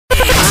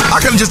I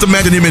can just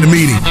imagine him in the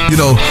meeting.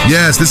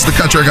 Yes, this is the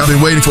contract I've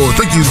been waiting for.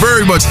 Thank you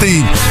very much,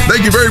 Steve.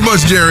 Thank you very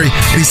much, Jerry.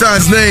 And he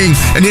signs his name,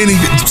 and then he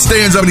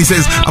stands up and he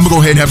says, I'm going to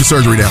go ahead and have the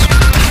surgery now.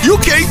 You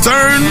can't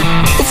turn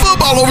the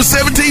football over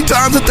 17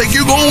 times and think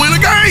you're going to win a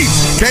game.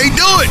 Can't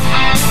do it.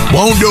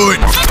 Won't do it.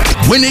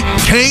 When it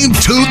came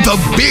to the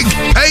big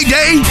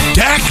payday,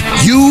 Dak,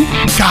 you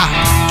got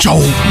your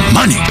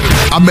money.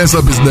 I mess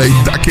up his name.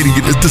 I can't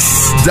even get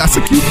this.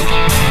 Dasakini?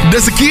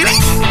 Dasakini?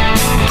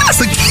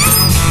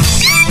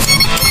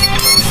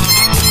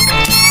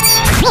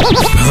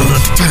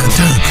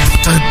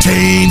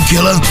 Team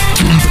killer.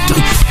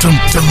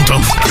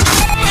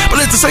 But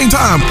at the same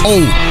time,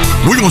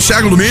 we're going to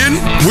shackle them in?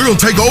 We're going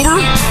to take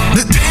over?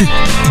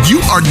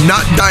 You are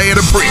not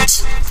Diana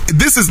Prince.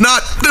 This is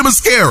not the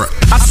mascara.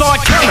 I saw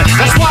it coming.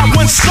 That's why I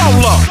went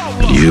solo.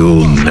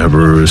 You'll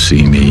never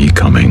see me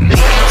coming.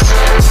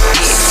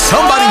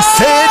 Somebody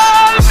said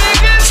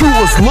you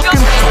was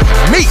looking for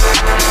me.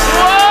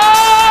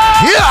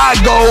 Here I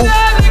go.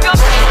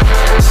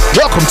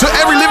 Welcome to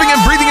every living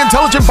and breathing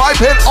intelligent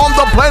biped on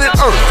the planet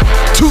Earth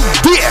to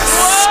this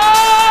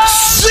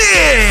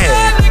sick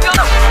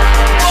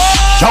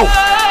show.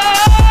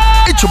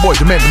 It's your boy,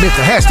 the man, the myth,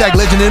 the hashtag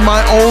legend in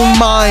my own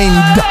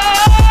mind.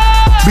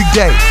 Big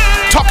Day,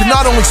 talking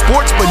not only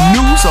sports, but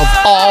news of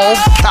all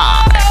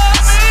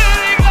kinds.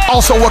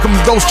 Also, welcome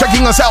to those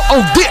checking us out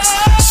on this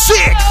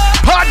sick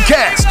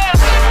podcast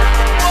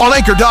on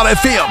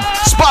Anchor.fm,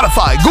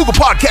 Spotify, Google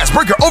Podcasts,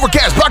 Breaker,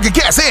 Overcast, Pocket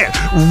Cast, and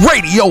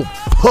Radio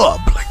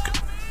Public.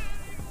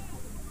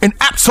 And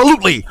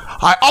absolutely,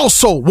 I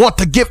also want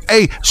to give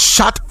a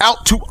shout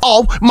out to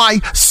all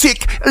my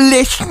sick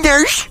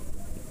listeners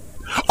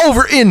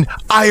over in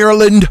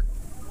Ireland,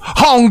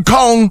 Hong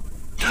Kong,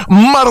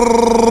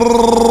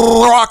 Morocco,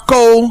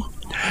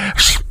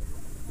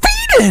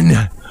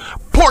 Sweden,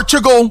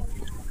 Portugal,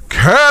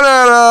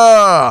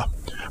 Canada,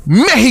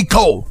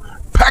 Mexico,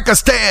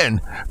 Pakistan,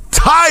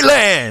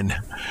 Thailand,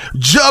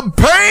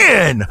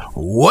 Japan.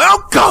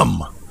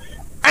 Welcome.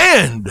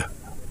 And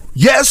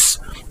yes,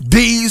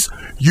 these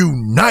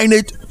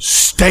United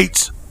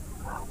States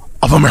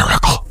of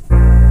America.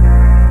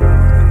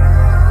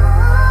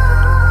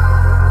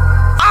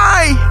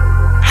 I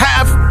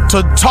have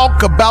to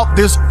talk about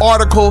this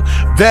article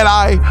that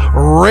I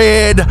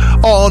read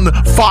on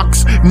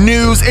Fox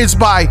News. It's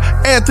by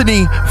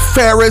Anthony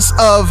Ferris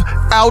of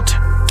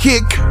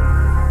Outkick.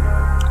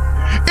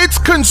 It's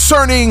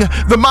concerning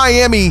the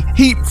Miami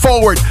Heat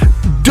forward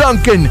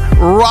Duncan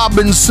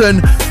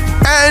Robinson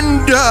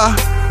and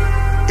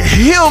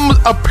him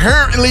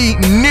apparently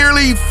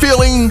nearly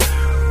filling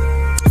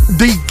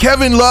the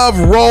Kevin Love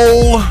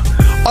role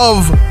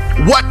of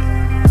what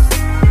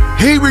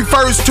he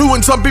refers to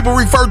and some people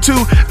refer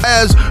to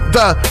as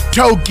the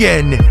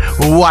token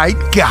white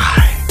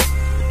guy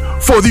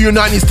for the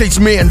United States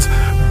men's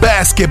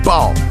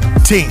basketball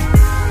team.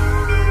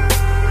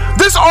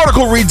 This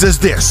article reads as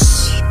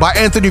this by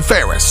Anthony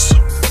Ferris.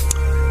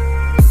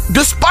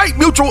 Despite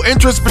mutual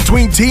interest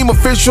between team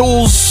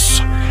officials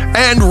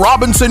and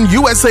Robinson,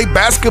 USA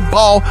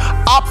Basketball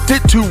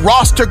opted to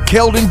roster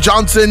Keldon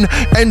Johnson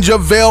and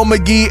JaVale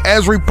McGee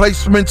as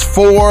replacements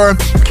for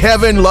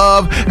Kevin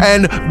Love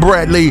and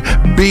Bradley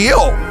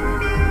Beal.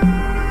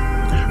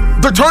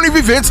 The turn of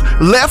events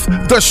left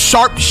the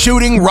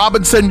sharp-shooting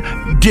Robinson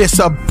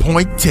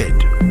disappointed.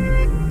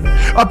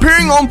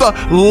 Appearing on the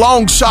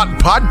Long Shot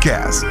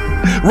podcast,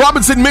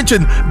 Robinson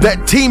mentioned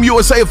that Team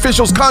USA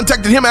officials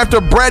contacted him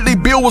after Bradley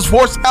Beal was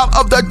forced out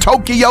of the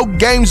Tokyo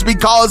Games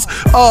because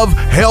of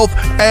health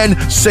and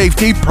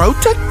safety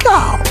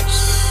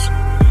protocols.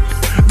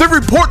 The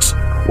reports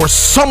were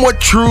somewhat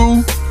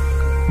true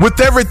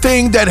with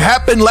everything that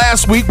happened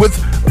last week with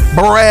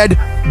Brad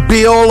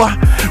Beal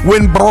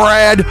when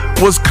Brad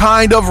was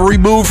kind of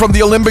removed from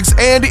the Olympics,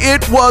 and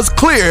it was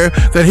clear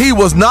that he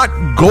was not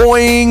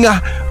going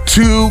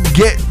to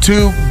get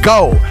to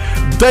go.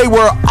 They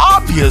were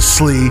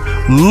obviously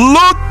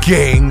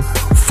looking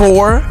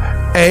for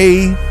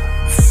a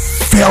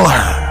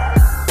filler.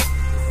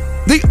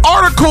 The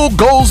article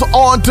goes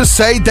on to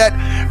say that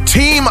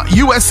Team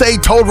USA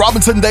told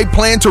Robinson they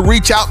plan to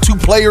reach out to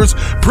players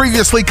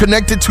previously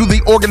connected to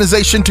the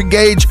organization to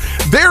gauge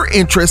their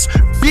interest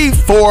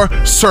before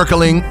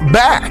circling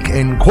back,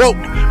 end quote.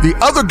 The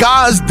other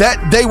guys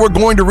that they were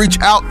going to reach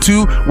out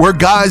to were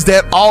guys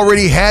that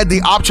already had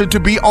the option to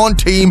be on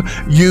Team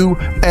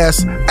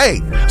USA.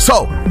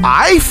 So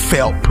I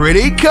felt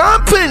pretty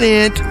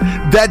confident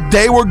that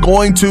they were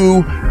going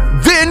to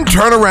then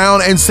turn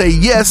around and say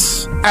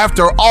yes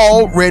after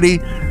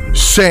already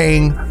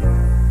saying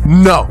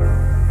no.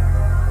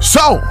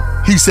 So,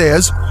 he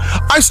says,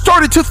 I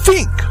started to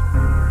think,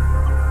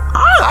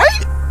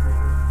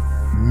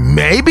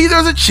 maybe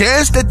there's a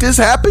chance that this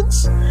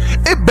happens.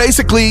 It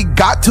basically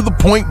got to the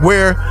point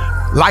where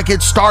like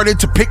it started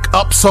to pick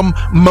up some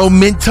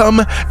momentum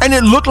and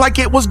it looked like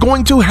it was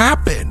going to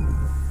happen.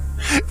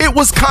 It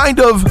was kind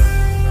of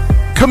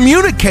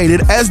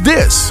communicated as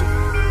this.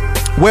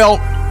 Well,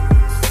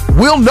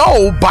 we'll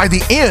know by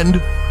the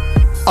end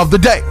of the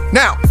day.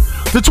 Now,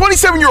 The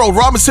 27-year-old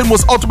Robinson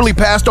was ultimately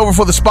passed over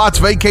for the spots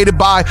vacated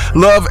by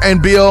Love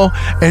and Beal,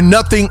 and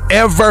nothing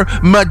ever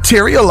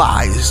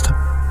materialized,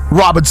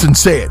 Robinson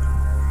said.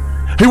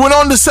 He went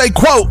on to say,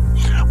 quote,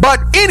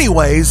 "But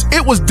anyways,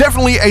 it was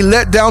definitely a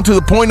letdown to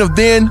the point of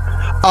then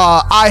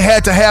I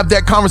had to have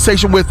that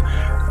conversation with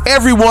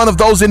every one of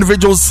those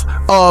individuals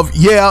of,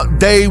 yeah,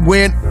 they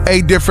went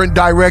a different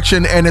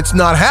direction and it's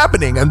not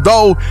happening. And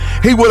though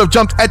he would have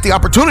jumped at the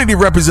opportunity to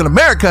represent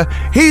America,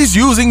 he's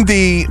using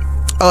the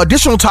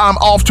additional time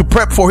off to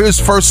prep for his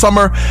first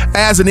summer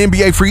as an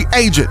NBA free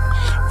agent."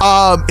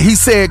 He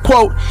said,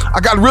 quote,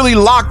 "I got really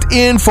locked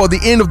in for the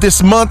end of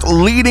this month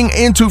leading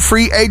into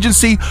free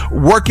agency,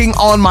 working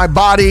on my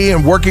body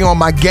and working on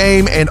my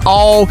game and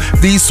all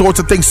these sorts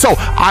of things. So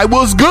I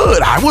was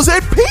good. I was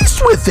at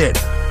peace with it."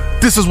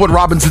 This is what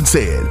Robinson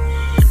said.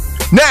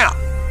 Now,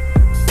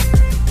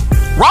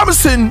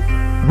 Robinson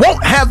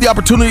won't have the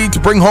opportunity to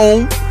bring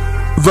home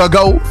the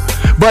gold,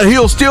 but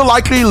he'll still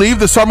likely leave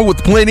the summer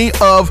with plenty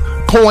of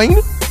coin.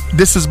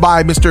 This is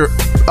by Mr.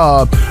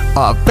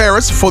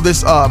 Ferris for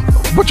this,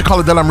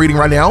 that I'm reading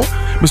right now,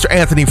 Mr.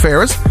 Anthony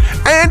Ferris.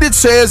 And it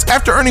says,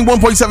 after earning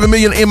 $1.7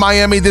 million in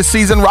Miami this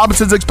season,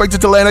 Robinson's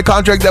expected to land a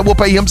contract that will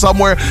pay him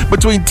somewhere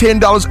between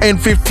 $10 and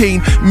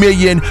 $15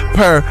 million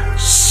per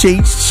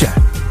season.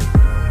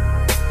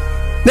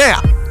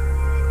 Now,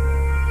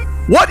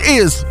 what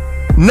is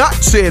not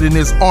said in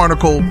this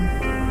article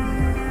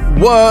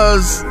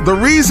was the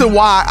reason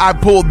why I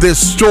pulled this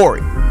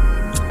story.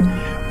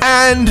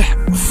 And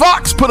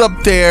Fox put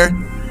up there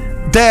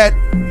that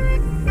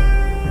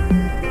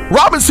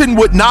Robinson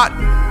would not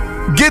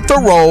get the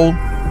role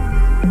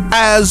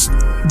as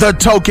the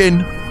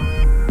token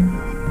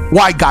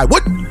white guy.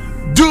 What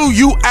do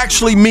you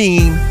actually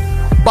mean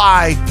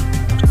by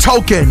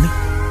token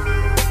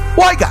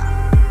white guy?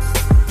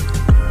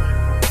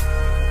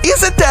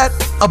 Isn't that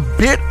a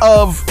bit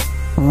of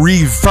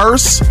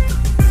reverse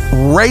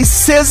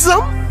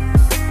racism?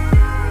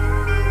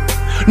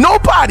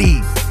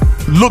 Nobody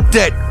looked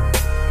at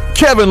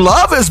Kevin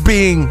Love as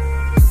being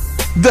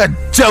the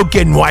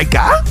token white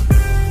guy.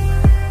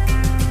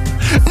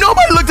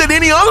 Nobody looked at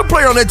any other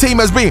player on that team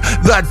as being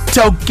the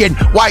token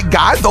white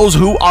guy, those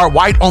who are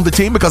white on the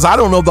team, because I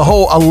don't know the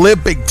whole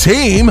Olympic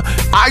team.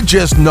 I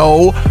just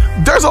know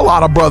there's a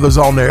lot of brothers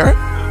on there,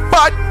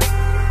 but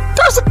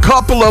there's a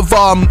couple of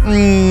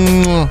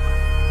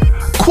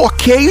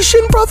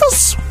Caucasian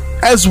brothers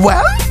as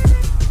well.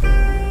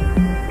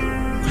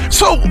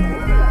 So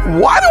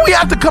why do we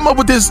have to come up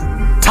with this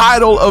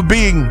title of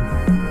being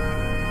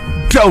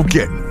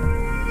token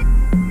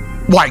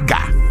white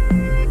guy?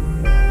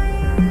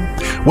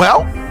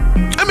 Well,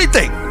 let me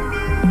think.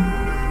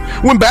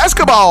 When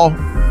basketball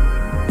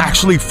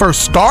actually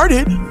first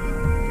started,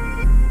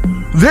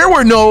 there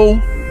were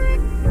no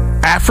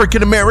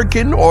African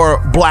American or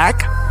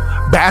black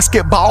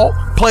basketball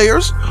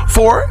players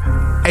for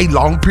a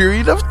long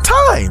period of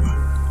time.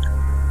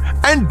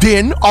 And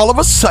then all of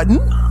a sudden,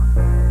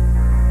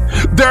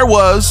 there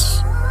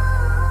was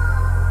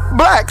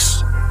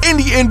blacks in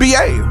the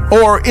NBA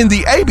or in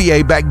the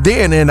ABA back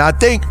then. And I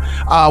think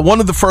one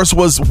of the first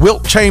was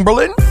Wilt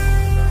Chamberlain.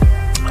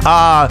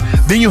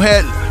 Then you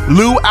had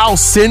Lou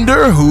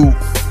Alcindor, who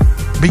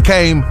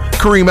became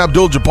Kareem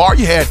Abdul-Jabbar.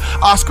 You had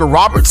Oscar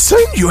Robertson.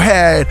 You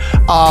had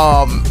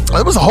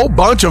there was a whole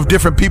bunch of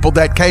different people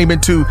that came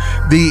into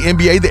the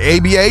NBA, the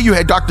ABA. You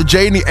had Dr.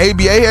 J in the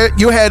ABA.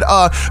 You had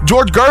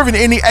George Gervin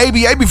in the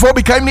ABA before it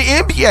became the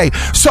NBA.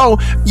 So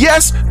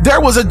yes, there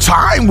was a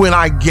time when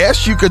I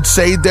guess you could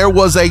say there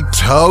was a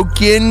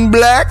token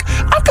black.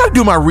 I've got to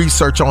do my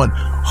research on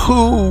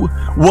who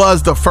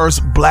was the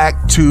first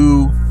black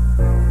to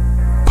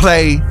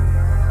play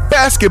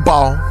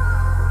basketball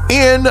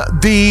in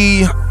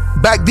the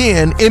back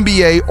then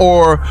NBA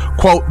or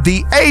quote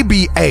the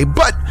ABA.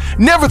 But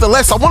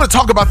nevertheless, I want to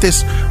talk about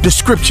this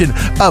description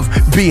of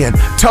being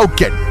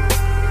token.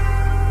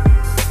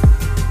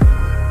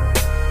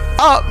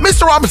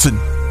 Mr. Robinson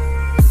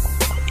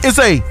is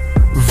a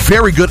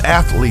very good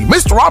athlete.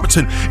 Mr.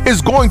 Robinson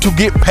is going to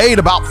get paid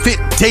about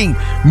 $15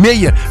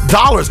 million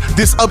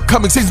this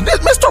upcoming season.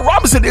 Mr.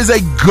 Robinson is a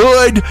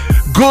good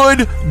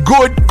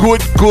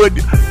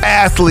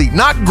athlete.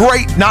 Not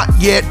great, not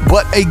yet,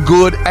 but a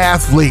good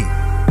athlete.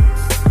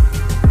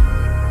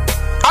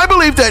 I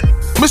believe that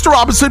Mr.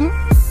 Robinson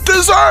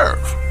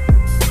deserves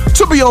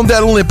to be on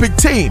that Olympic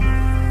team.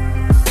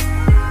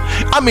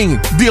 I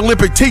mean, the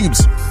Olympic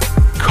team's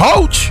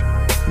coach,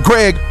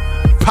 Greg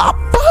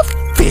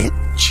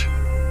Popovich.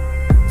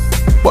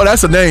 Well,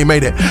 that's a name,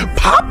 ain't it?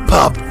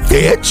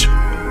 Popovich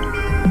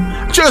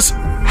just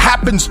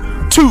happens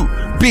to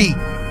be,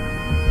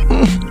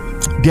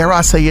 dare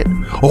I say it,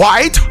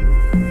 white.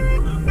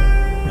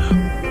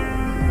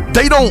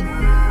 They don't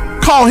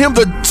call him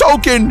the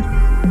token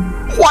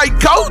white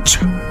coach,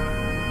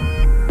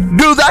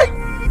 do they?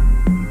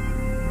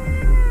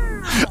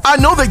 I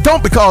know they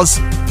don't, because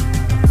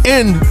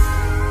in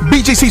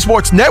BGC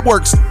Sports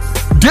Network's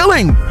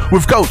dealing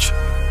with Coach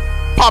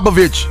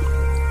Popovich,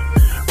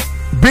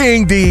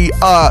 being the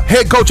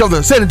head coach of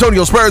the San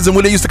Antonio Spurs, and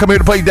when they used to come here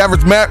to play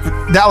Dallas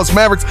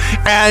Mavericks,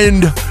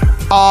 and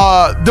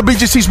the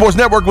BGC Sports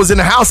Network was in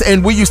the house,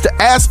 and we used to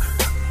ask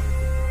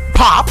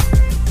Pop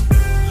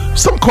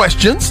some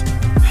questions.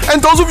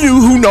 And those of you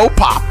who know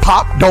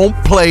Pop don't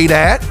play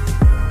that.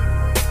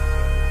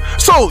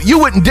 So you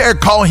wouldn't dare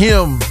call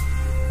him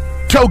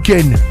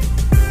token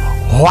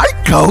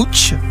white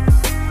coach.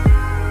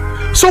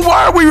 So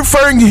why are we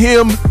referring to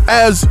him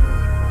as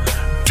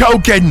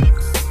token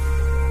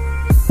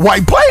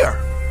white player?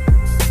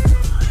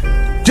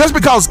 Just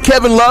because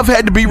Kevin Love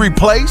had to be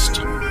replaced?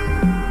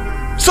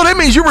 So that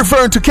means you're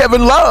referring to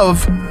Kevin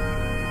Love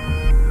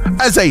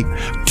as a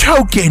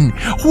token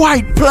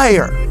white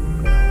player.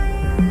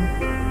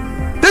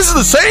 This is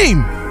the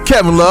same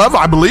Kevin Love.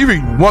 I believe he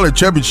won a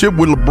championship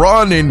with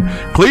LeBron in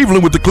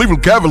Cleveland with the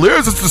Cleveland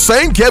Cavaliers. It's the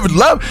same Kevin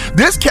Love.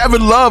 This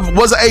Kevin Love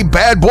was a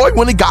bad boy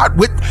when he got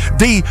with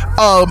the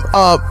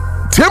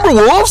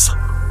Timberwolves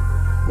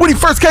when he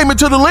first came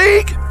into the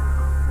league.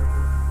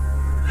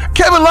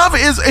 Kevin Love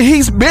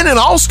he's been an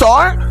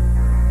all-star.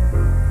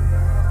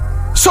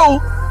 So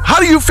how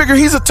do you figure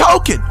he's a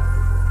token?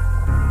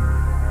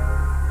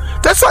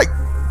 That's like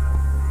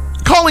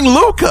calling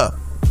Luka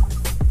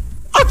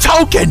a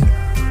token.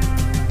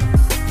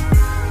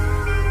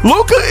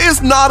 Luka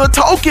is not a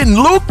token.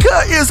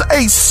 Luka is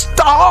a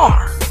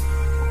star.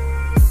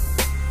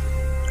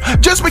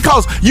 Just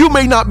because you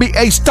may not be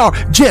a star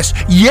just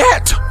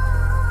yet,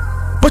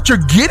 but you're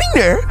getting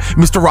there,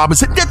 Mr.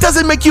 Robinson, that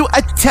doesn't make you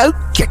a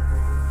token.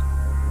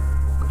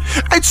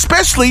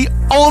 Especially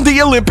on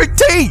the Olympic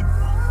team.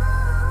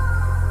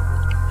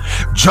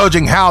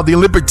 Judging how the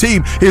Olympic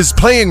team is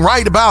playing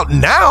right about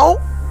now,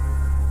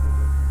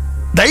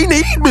 they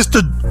need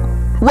Mr.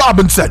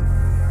 Robinson.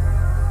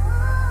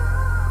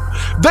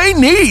 They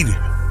need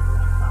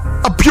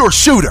a pure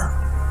shooter.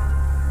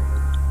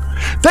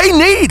 They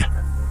need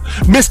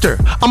Mr.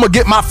 I'm going to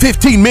get my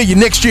 $15 million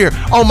next year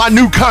on my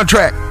new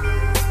contract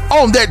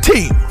on that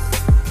team.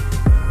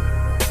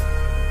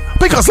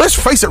 Because let's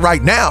face it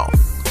right now,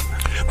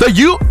 the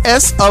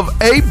US of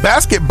A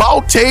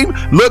basketball team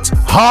looks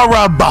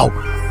horrible.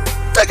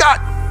 They got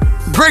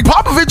Greg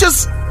Popovich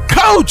as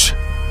coach.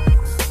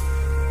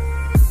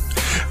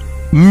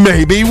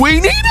 Maybe we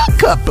need a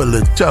couple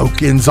of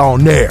tokens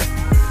on there.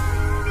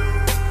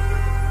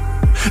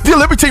 The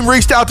Olympic team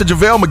reached out to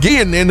JaVale McGee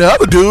and the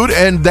other dude,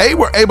 and they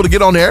were able to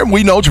get on there. And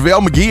we know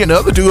JaVale McGee and the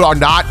other dude are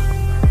not,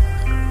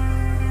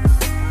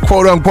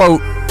 quote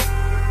unquote,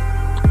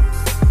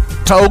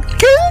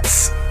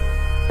 tokens,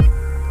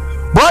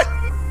 but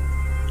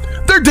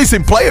they're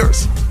decent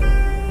players.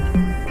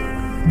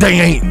 They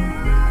ain't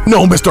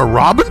no Mr.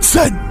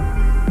 Robinson.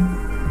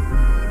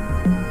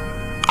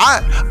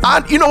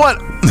 You know what?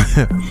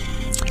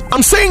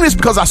 I'm saying this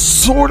because I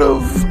sort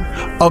of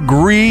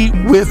agree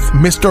with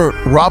Mr.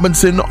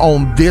 Robinson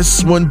on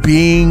this one,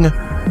 being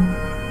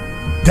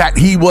that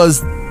he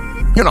was,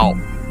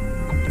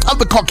 of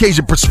the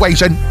Caucasian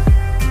persuasion.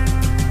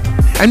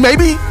 And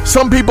maybe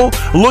some people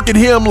look at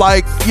him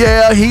like,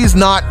 yeah, he's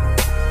not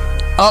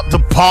up to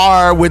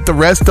par with the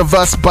rest of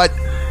us, but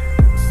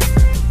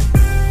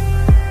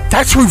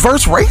that's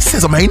reverse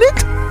racism, ain't it?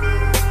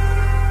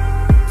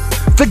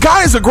 The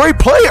guy is a great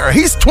player.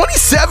 He's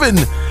 27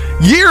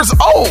 years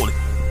old.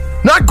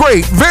 Not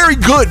great, very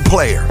good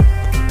player.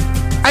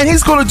 And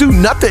he's going to do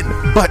nothing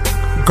but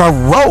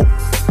grow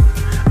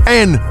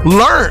and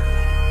learn.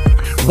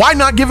 Why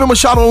not give him a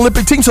shot on the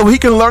Olympic team so he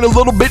can learn a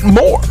little bit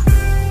more?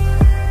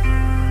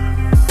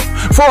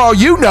 For all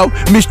you know,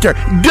 Mr.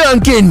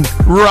 Duncan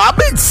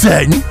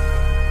Robinson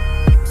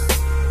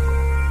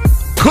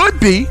could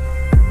be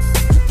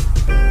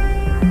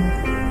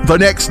the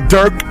next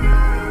Dirk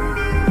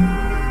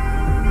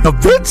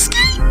Nowitzki?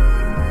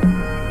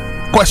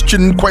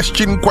 Question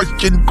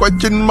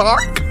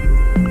mark.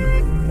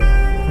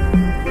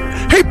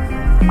 He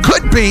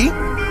could be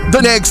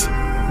the next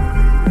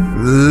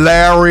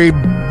Larry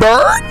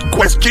Bird?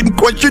 Question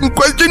mark.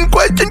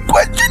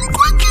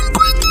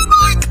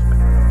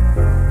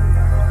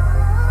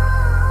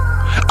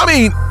 I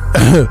mean,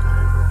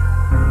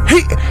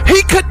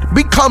 he could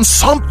become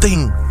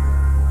something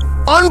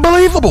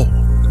unbelievable,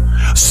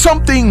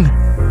 something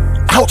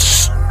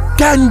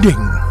outstanding.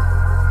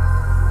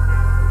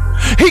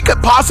 He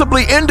could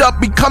possibly end up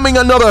becoming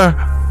another,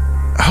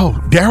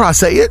 dare I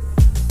say it?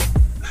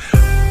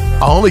 I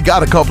only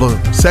got a couple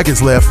of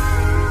seconds left.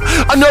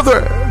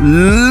 Another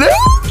Luka?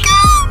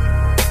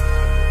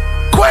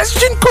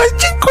 Question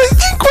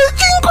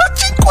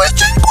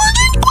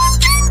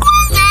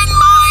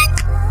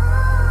mark.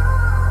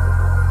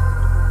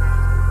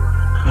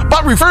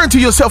 But referring to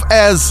yourself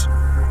as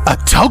a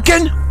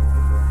token?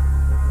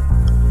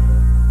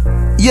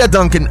 Yeah,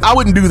 Duncan, I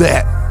wouldn't do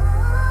that.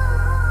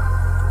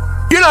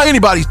 You're not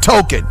anybody's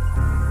token.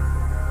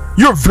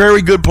 You're a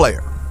very good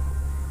player.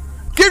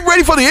 Get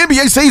ready for the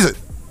NBA season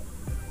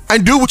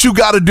and do what you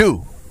got to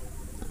do.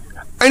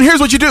 And here's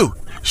what you do.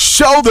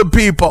 Show the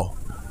people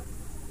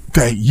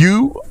that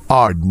you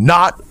are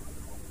not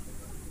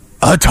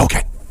a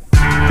token.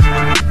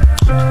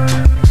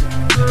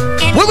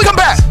 When we come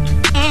back,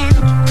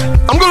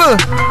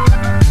 to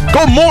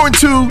go more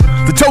into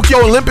the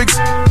Tokyo Olympics.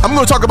 I'm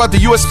going to talk about the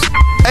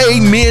USA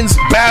men's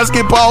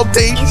basketball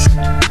team.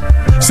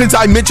 Since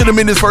I mentioned them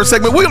in this first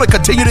segment, we're going to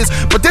continue this.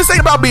 But this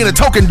ain't about being a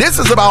token. This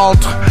is about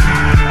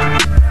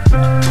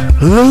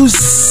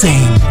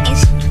losing.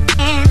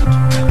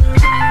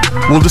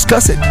 We'll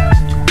discuss it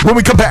when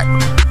we come back.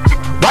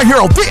 Right here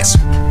on this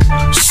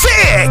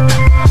Sick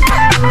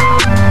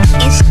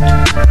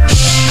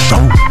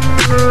Show.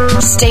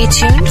 Stay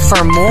tuned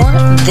for more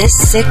This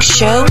Sick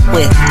Show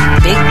with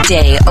Big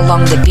Day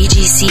along the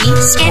BGC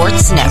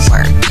Sports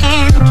Network.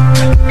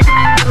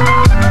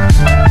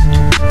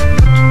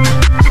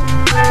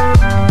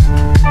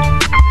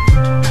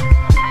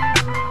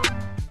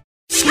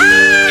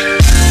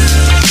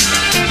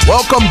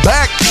 Welcome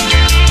back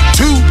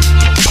to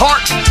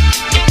part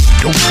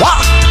 1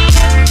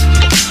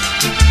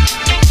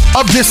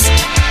 of this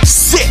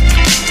Sick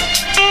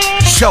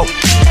Show.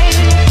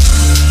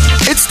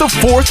 It's the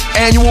 4th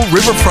annual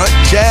Riverfront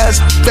Jazz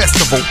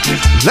Festival,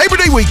 Labor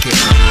Day weekend,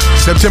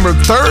 September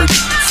 3rd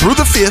through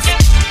the 5th,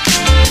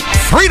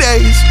 3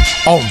 days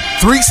on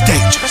 3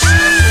 stages,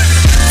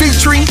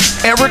 featuring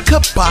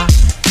Erykah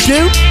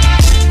Badu,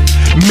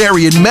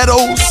 Marion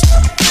Meadows,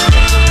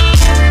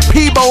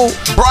 Peabo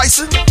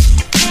Bryson,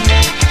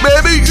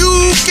 baby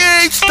you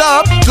can't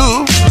stop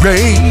the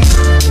rain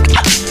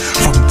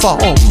from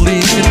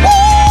falling.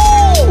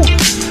 Ooh,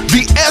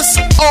 the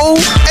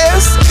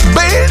SOS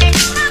Band.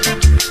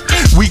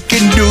 We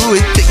can do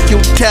it, take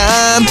your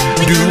time,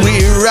 do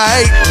it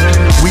right.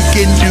 We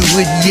can do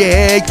it,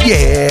 yeah.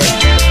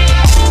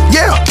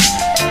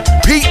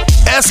 Pete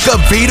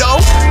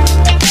Escovedo,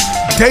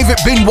 David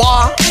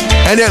Benoit,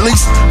 and at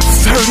least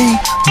 30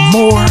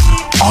 more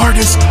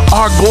artists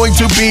are going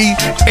to be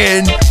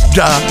in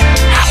the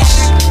house.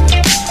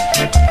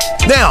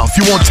 Now, if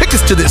you want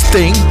tickets to this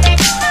thing,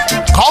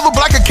 call the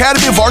Black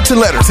Academy of Arts and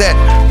Letters at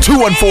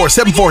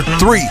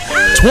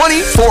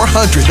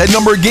 214-743-2400. That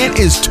number again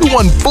is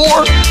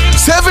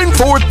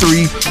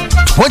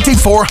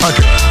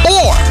 214-743-2400.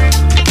 Or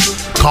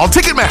call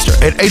Ticketmaster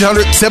at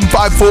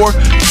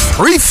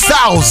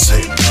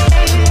 800-754-3000.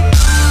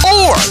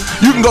 Or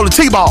you can go to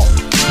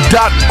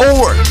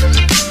tball.org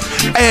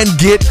and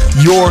get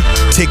your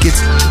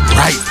tickets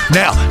right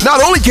now.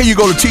 Not only can you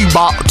go to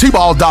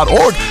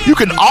tball.org, you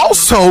can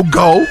also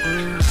go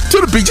to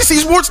the BGC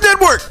Sports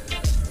Network,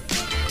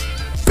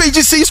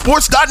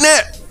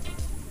 BGCsports.net,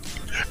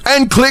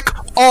 and click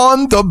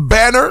on the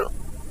banner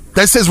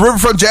that says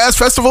Riverfront Jazz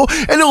Festival,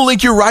 and it'll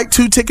link you right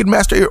to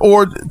Ticketmaster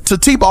or to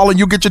T-Ball, and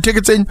you'll get your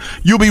tickets and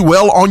you'll be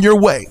well on your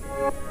way.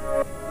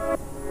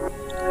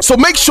 So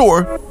make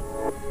sure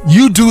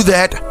you do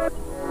that.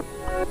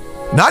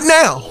 Not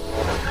now.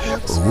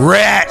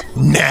 Right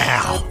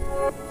now.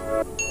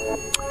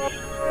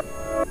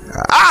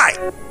 Alright.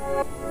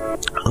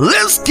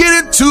 Let's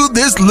get into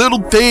this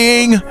little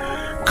thing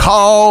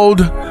called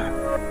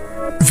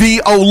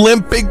the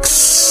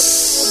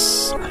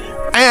Olympics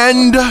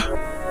and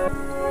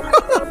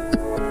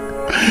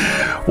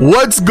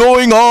what's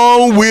going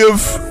on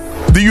with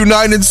the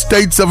United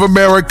States of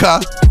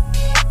America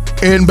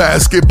in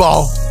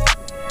basketball.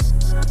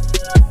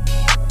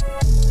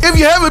 If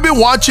you haven't been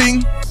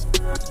watching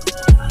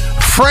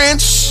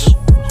France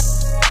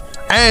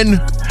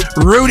and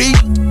Rudy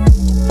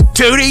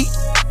Tootie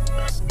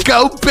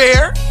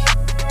Gobert,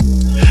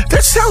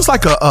 that sounds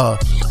like a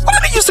what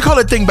did they used to call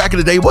that thing back in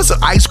the day? It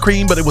wasn't ice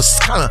cream, but it was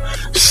kind of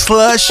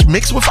slush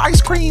mixed with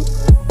ice cream,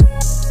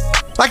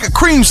 like a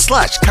cream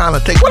slush kind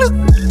of thing. What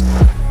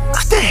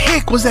the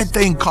heck was that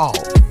thing called?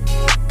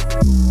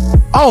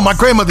 Oh, my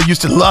grandmother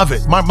used to love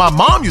it. My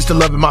mom used to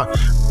love it. My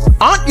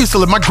aunt used to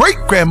love it. My great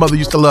grandmother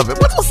used to love it.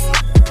 What else?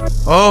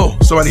 Oh,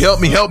 somebody help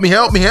me.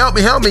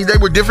 They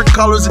were different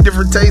colors and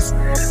different tastes.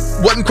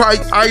 Wasn't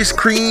quite ice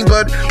cream,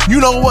 but you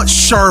know what?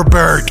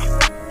 Sherbet.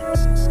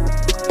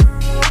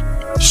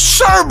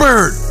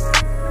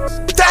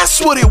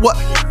 That's what it was.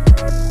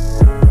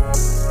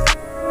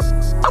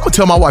 I'm going to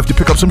tell my wife to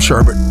pick up some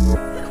sherbet.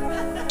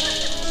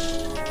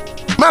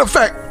 Matter of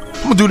fact,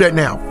 I'm going to do that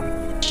now.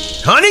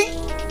 Honey,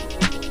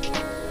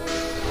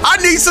 I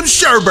need some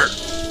sherbet.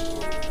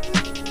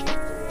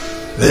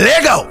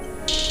 There you go.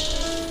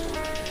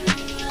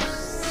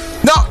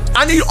 No,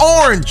 I need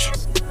orange.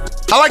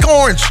 I like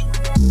orange.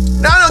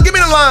 No, give me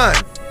the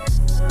lime.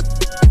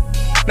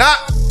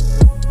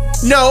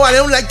 No, I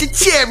don't like the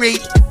cherry.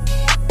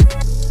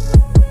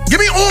 Give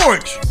me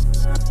orange.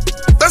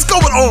 Let's go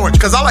with orange,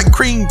 because I like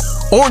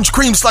orange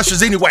cream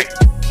slushes anyway.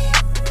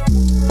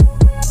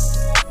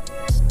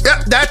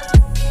 Yeah,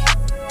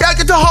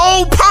 get the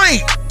whole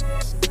pint.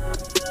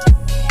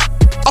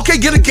 Okay,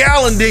 get a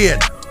gallon then.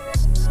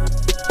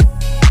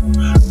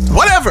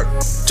 Whatever.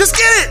 Just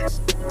get it.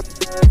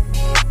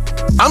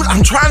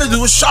 I'm trying to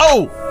do a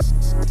show.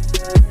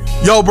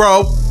 Yo,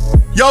 bro.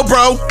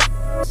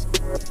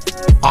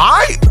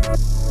 Alright.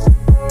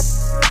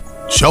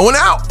 Showing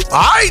out.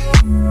 Alright.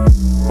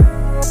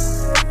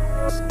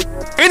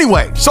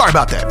 Anyway, sorry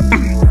about that.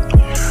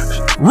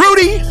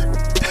 Rudy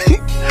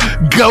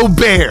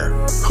Gobert,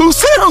 who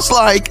sounds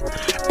like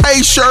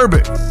a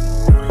sherbet.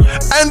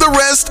 and the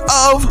rest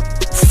of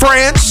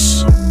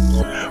France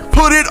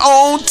put it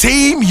on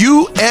Team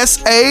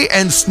USA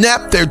and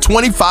snapped their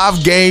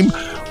 25-game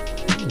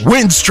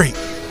win streak.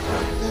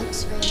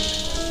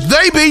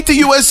 They beat the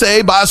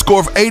USA by a score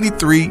of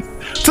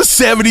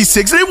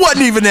 83-76, and it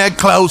wasn't even that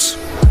close.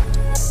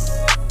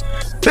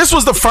 This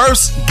was the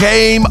first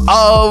game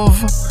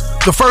of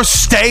the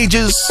first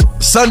stages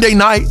Sunday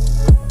night.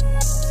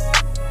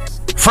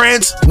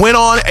 France went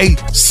on a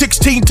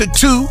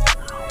 16-2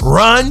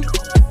 run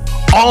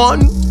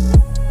on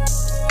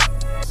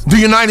the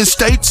United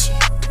States,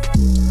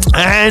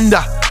 and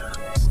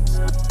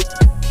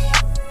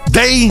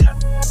they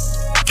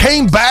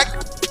came back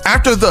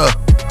after the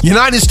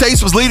United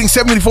States was leading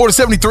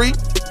 74-73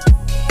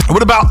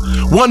 with about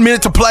 1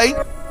 minute to play.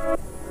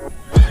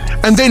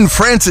 And then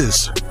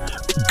France's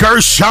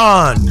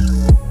Gershon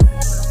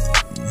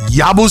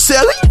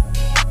Yabusele?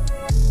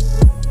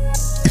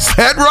 Is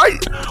that right?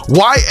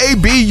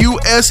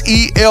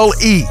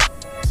 Yabusele.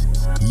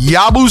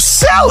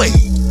 Yabusele.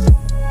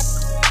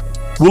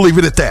 We'll leave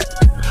it at that.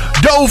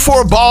 Dove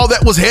for a ball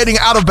that was heading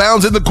out of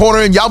bounds in the corner,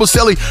 and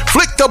Yabusele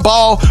flicked the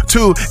ball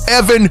to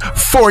Evan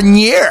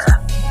Fournier,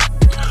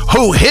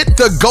 who hit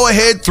the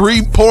go-ahead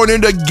three-pointer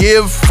to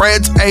give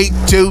France a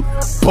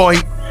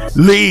 2-point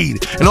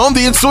lead. And on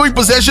the ensuing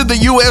possession, the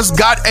U.S.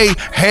 got a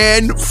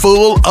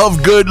handful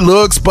of good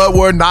looks, but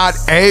were not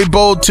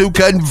able to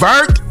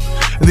convert.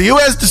 The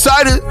U.S.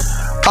 decided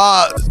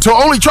to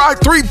only try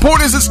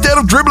three-pointers instead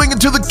of dribbling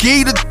into the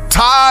key to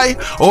tie,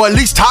 or at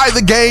least tie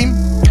the game,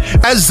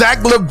 as Zach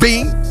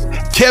LaVine,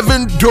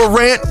 Kevin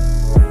Durant,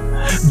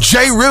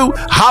 Jrue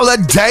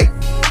Holiday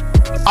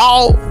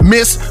all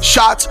miss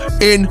shots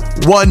in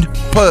one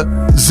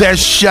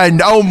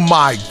possession. Oh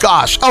my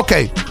gosh.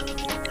 Okay.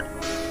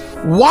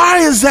 Why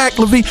is Zach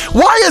LaVine?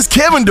 Why is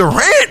Kevin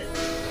Durant,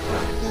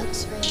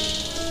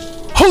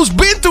 who's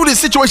been through this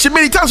situation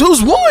many times,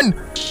 who's won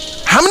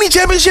how many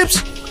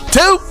championships?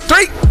 2,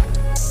 3?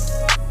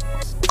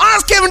 Why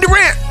is Kevin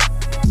Durant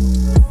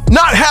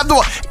not have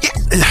the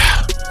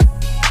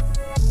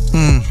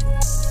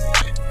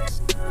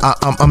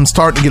I'm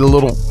starting to get a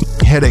little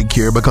headache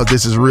here because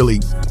this is really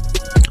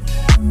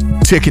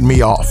ticking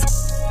me off.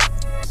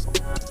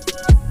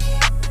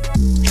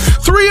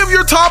 3 of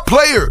your top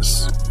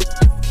players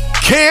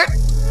can't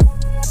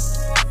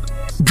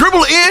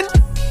dribble in,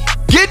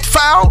 get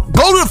fouled,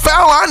 go to the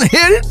foul line and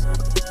hit it,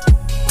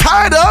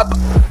 tie it up,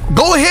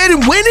 go ahead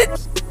and win it.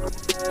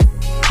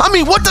 I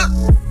mean, what the?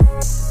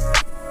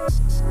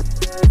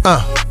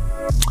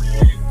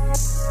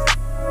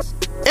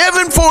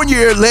 Evan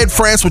Fournier led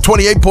France with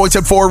 28 points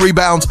and 4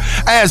 rebounds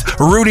as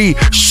Rudy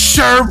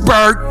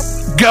Sherbert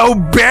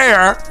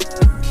Gobert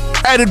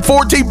added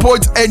 14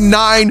 points and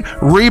 9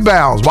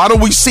 rebounds. Why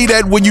don't we see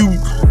that when you,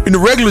 in the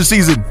regular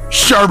season,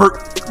 Sherbert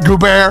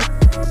Gobert?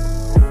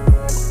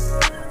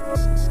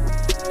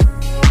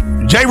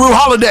 Jrue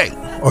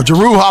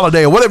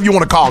Holiday, or whatever you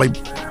want to call him,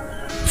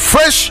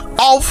 fresh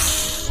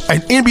off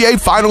an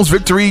NBA Finals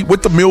victory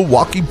with the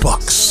Milwaukee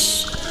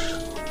Bucks.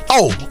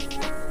 Oh,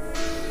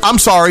 I'm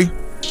sorry.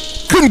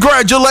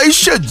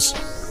 Congratulations,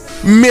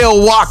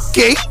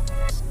 Milwaukee.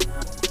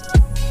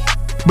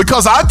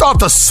 Because I thought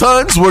the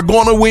Suns were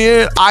going to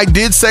win. I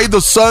did say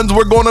the Suns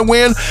were going to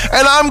win,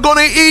 and I'm going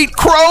to eat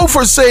crow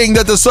for saying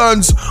that the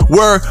Suns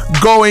were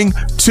going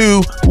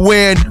to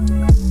win.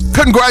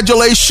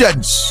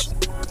 Congratulations,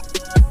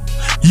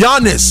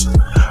 Giannis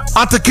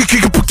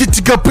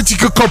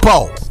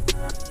Antetokounmpo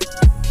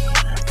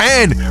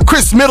and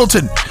Chris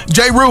Middleton,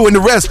 Jrue, and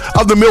the rest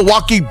of the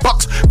Milwaukee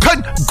Bucks.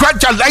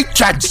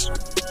 Congratulations,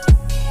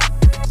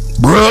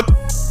 Brooke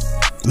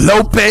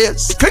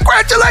Lopez.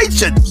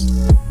 Congratulations.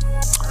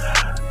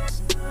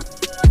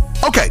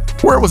 Okay,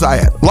 where was I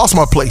at? Lost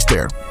my place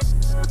there.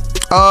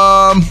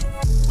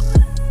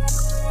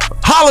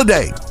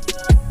 Holiday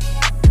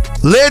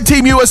led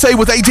Team USA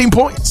with 18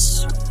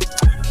 points.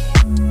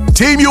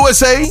 Team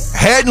USA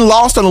hadn't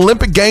lost an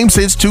Olympic game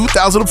since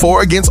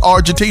 2004 against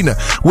Argentina,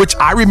 which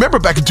I remember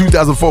back in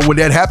 2004 when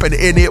that happened,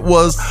 and it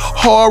was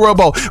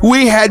horrible.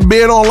 We had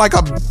been on like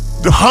a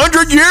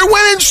 100-year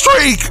winning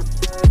streak,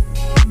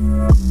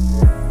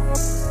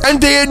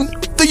 and then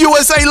the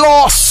USA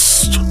lost.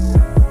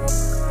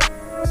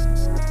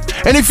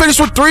 And he finished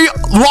with 3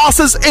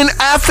 losses in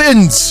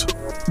Athens,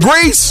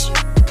 Greece.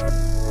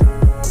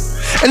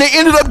 And they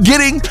ended up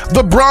getting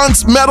the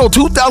bronze medal.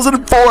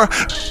 2004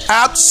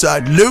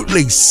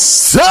 absolutely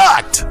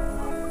sucked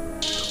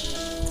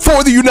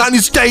for the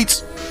United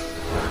States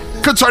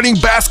concerning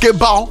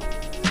basketball.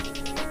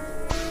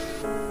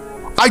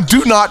 I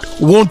do not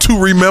want to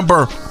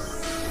remember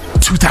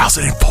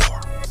 2004.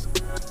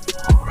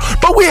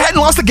 But we hadn't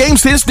lost a game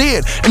since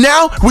then. And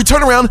now we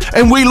turn around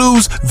and we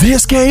lose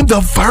this game,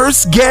 the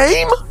first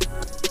game.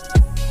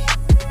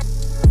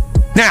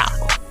 Now,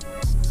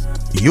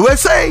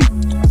 USA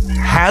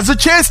has a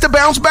chance to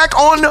bounce back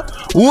on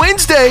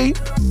Wednesday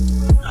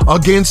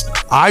against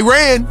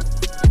Iran.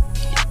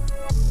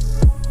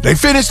 They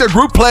finished their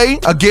group play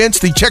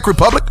against the Czech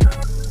Republic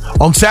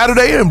on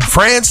Saturday, and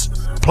France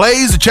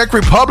plays the Czech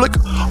Republic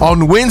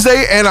on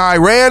Wednesday and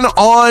Iran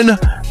on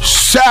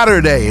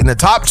Saturday. And the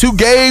top 2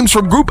 games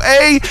from Group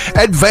A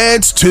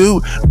advance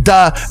to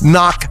the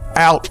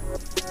knockout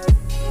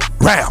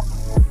round.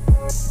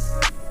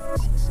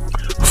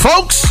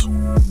 Folks,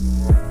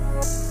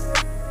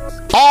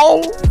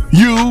 all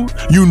you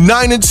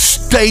United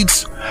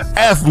States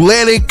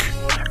athletic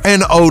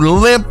and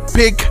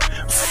Olympic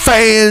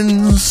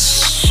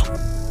fans,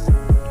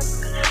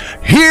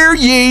 hear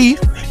ye,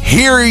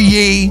 hear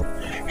ye,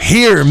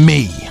 hear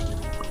me.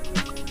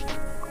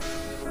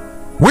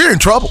 We're in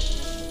trouble.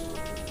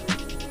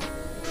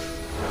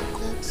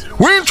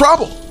 We're in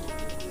trouble.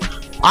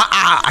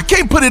 I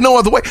can't put it no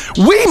other way.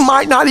 We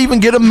might not even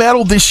get a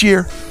medal this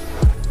year.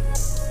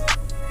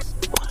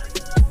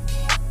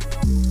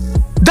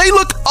 They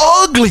look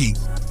ugly.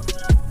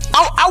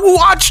 I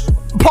watched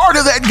part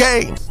of that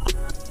game.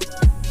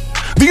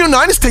 The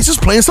United States is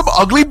playing some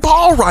ugly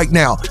ball right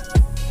now.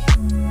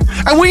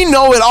 And we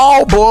know it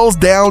all boils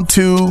down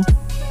to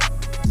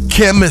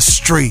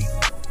chemistry.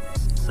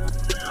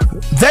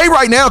 They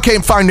right now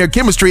can't find their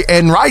chemistry,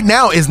 and right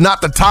now is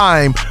not the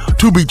time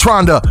to be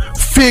trying to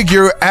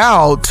figure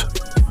out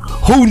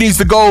who needs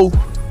to go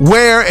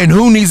where and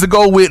who needs to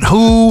go with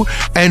who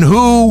and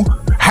who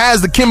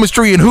has the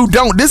chemistry and who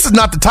don't. This is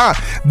not the time.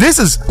 This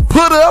is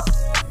put up,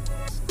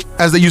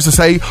 as they used to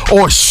say,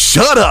 or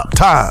shut up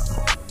time.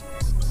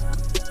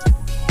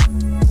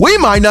 We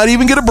might not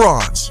even get a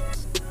bronze.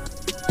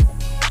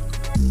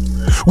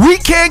 We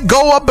can't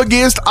go up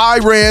against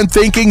Iran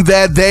thinking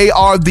that they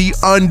are the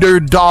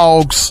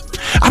underdogs.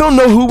 I don't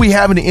know who we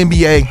have in the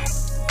NBA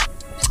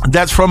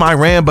that's from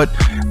Iran, but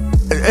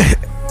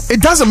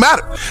it doesn't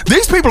matter.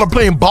 These people are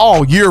playing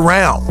ball year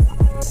round,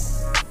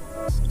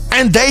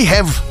 and they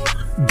have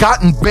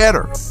gotten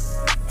better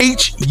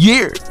each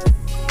year.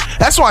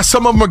 That's why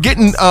some of them are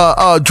getting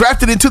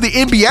drafted into the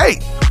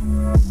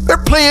NBA. They're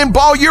playing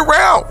ball year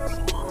round.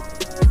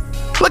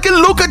 Look at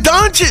Luka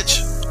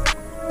Doncic.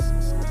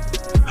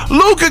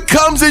 Luka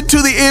comes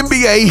into the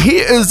NBA. He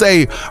is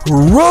a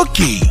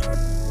rookie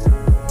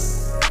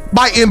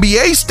by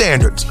NBA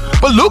standards.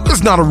 But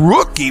Luka's not a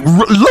rookie.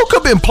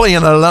 Luka been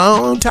playing a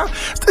long time.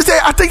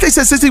 I think they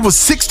said since he was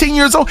 16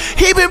 years old,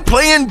 he been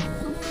playing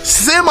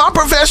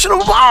semi-professional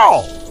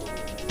ball.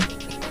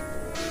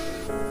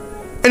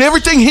 And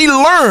everything he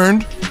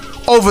learned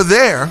over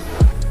there,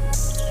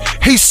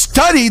 he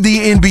studied the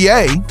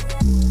NBA.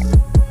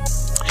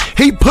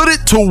 He put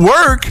it to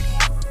work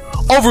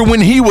over when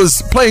he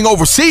was playing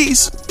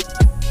overseas.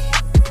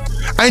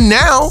 And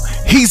now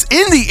he's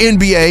in the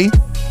NBA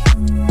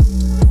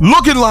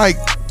looking like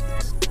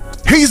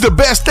he's the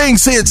best thing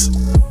since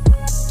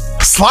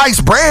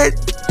sliced bread.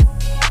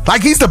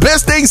 Like he's the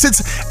best thing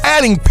since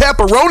adding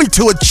pepperoni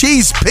to a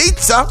cheese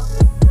pizza.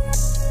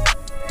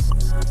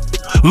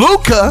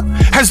 Luka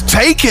has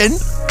taken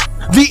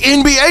the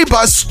NBA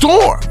by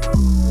storm.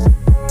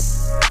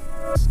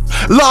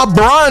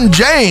 LeBron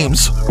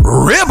James,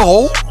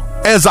 Ribble,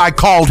 as I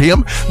called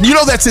him, you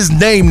know that's his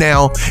name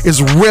now,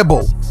 is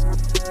Ribble.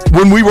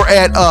 When we were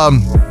at,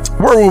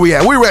 where were we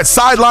at? We were at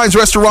Sidelines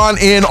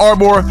Restaurant in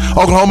Ardmore,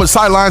 Oklahoma,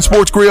 Sidelines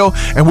Sports Grill,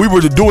 and we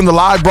were doing the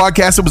live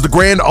broadcast. It was the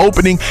grand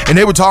opening, and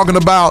they were talking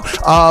about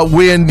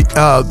when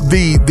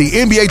the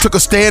NBA took a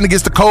stand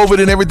against the COVID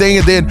and everything,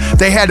 and then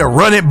they had to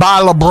run it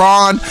by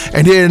LeBron,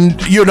 and then,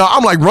 you know,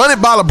 I'm like, run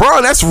it by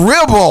LeBron? That's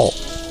Ribble.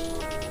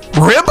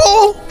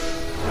 Ribble?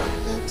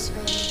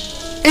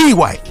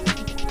 Anyway,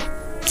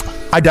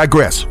 I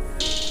digress.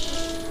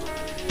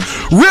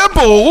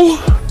 Ribble,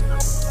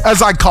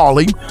 as I call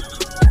him,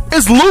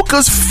 is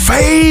Luka's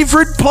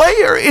favorite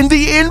player in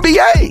the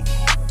NBA.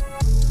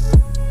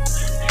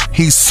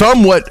 He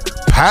somewhat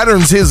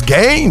patterns his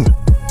game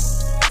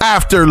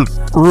after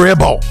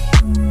Ribble.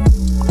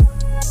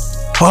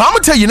 Well, I'm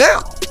going to tell you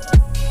now,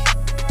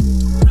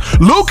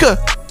 Luka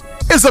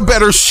is a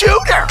better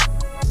shooter,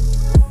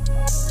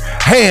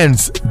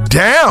 hands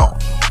down,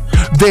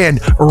 than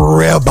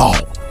Ribble.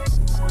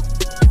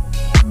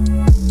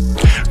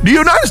 The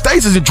United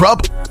States is in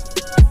trouble.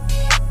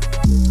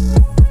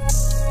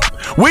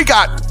 We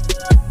got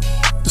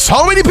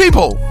so many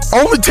people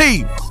on the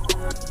team.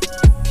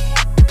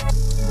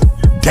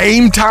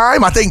 Dame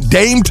Time, I think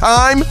Dame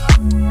Time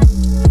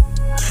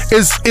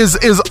is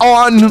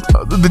on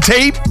the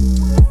team.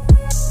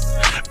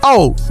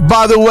 Oh,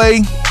 by the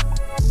way,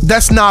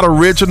 that's not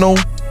original,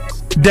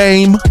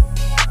 Dame.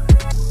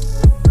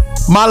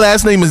 My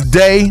last name is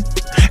Day,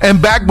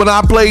 and back when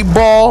I played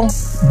ball,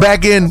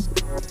 back in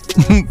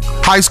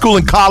high school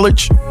and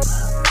college,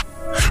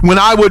 when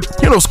I would,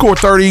 score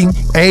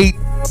 38,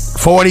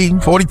 40,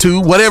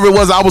 42, whatever it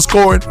was I was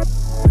scoring,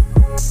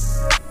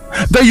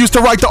 they used to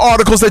write the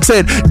articles that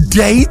said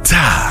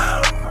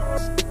daytime.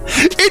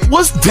 It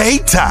was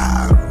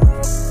daytime.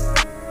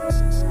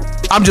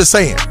 I'm just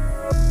saying.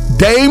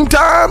 Dame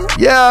Time?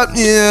 Yeah,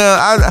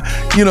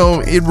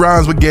 it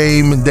rhymes with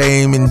game and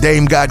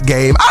Dame got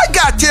game. I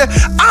got you.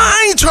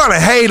 I ain't trying to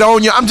hate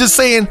on you. I'm just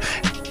saying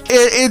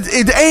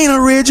it ain't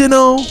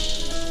original.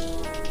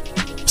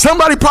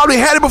 Somebody probably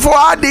had it before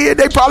I did.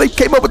 They probably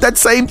came up with that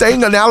same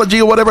thing, analogy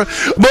or whatever.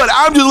 But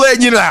I'm just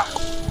letting you know.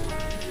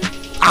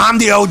 I'm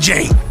the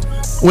OG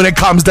when it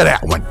comes to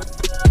that one.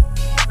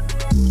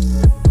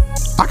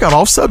 I got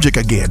off subject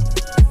again.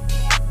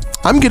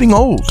 I'm getting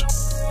old.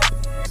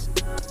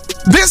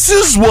 This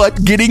is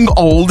what getting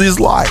old is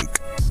like.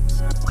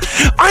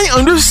 I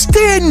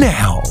understand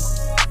now.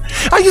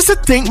 I used to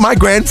think my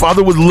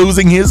grandfather was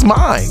losing his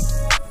mind.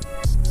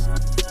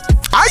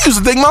 I used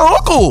to think my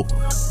Uncle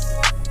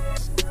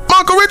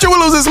Richard would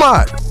lose his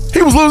mind.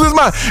 He was losing his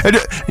mind. And,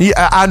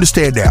 yeah, I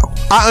understand now.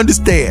 I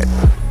understand.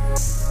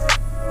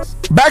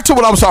 Back to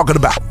what I was talking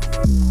about.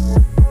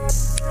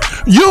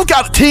 You've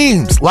got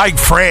teams like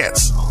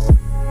France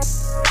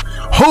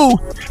who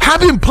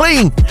have been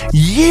playing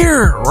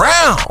year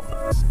round.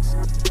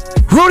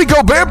 Rudy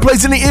Gobert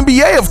plays in the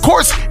NBA. Of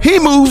course, he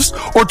moves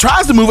or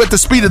tries to move at the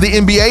speed of the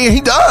NBA, and he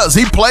does.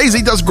 He plays.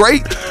 He does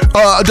great.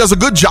 Does a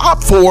good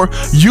job for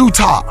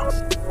Utah.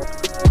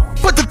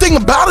 But the thing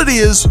about it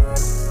is,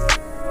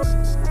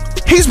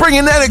 he's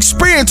bringing that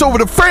experience over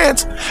to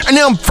France, and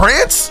now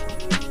France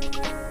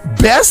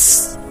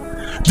bests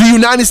the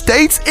United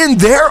States in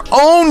their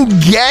own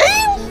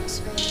game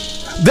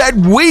that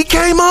we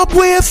came up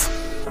with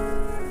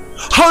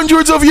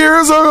hundreds of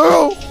years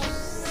ago.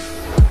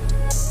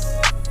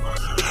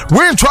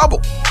 We're in trouble.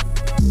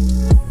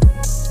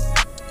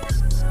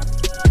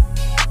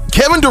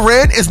 Kevin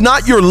Durant is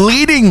not your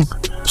leading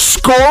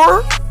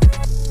scorer,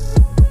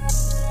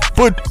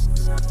 but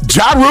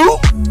Ja Rule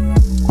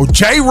or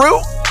J.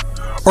 Rule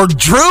or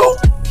Drew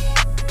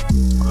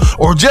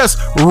or just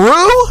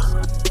Rue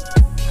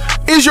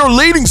is your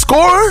leading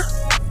scorer.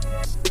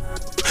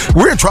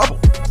 We're in trouble.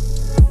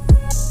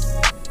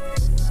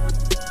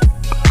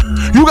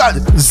 You got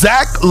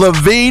Zach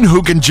LaVine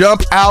who can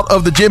jump out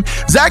of the gym.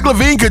 Zach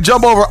LaVine could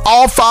jump over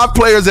all 5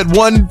 players at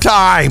one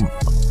time.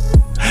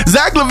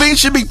 Zach LaVine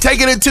should be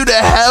taking it to the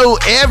hell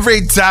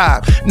every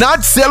time,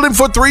 not settling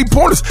for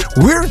 3-pointers.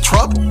 We're in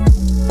trouble.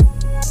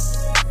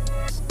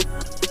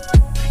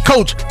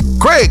 Coach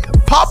Greg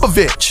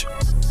Popovich,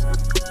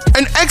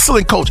 an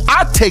excellent coach.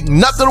 I take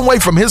nothing away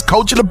from his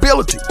coaching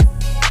ability.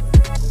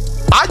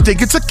 I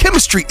think it's a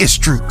chemistry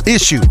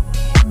issue.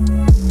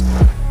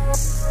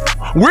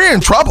 We're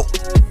in trouble.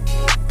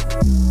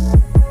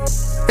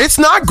 It's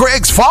not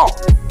Greg's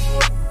fault.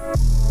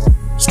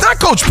 It's not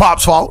Coach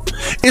Pop's fault.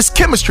 It's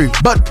chemistry,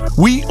 but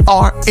we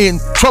are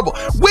in trouble.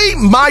 We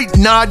might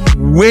not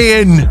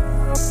win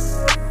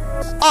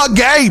a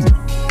game.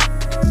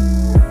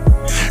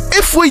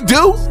 If we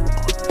do,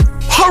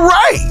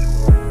 hooray.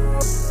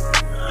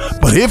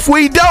 But if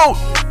we don't,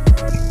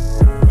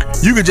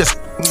 you can just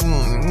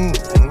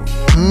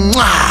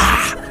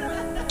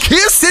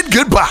kiss it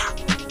goodbye.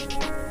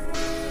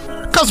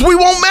 Because we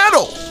won't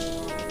medal.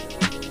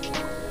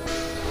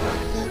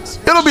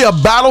 It'll be a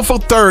battle for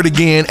third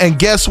again. And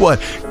guess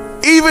what?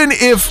 Even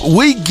if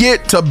we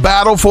get to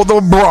battle for the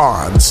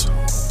bronze,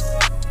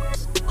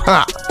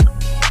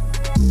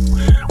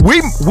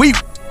 we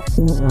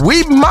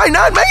might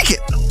not make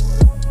it.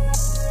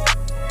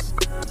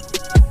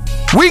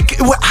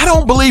 I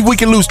don't believe we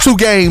can lose 2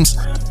 games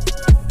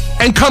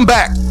and come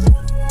back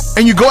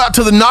and you go out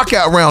to the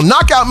knockout round.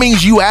 Knockout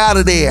means you out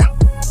of there.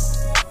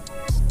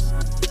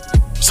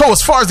 So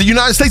as far as the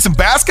United States in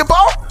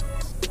basketball,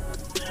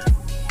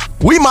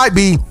 we might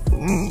be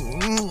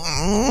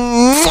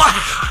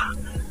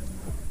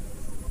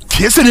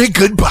kissing it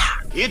goodbye.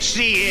 It's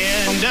the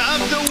end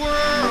of the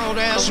world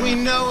as we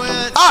know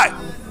it. I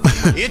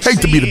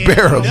hate to be the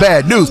bearer of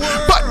bad news,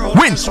 but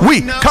when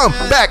we come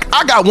back,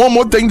 I got one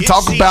more thing to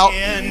talk about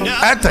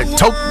at the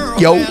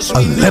Tokyo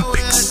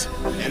Olympics.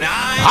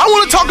 I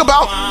want to talk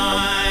about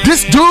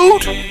this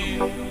dude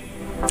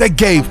that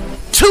gave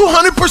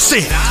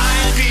 200%.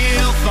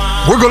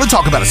 We're going to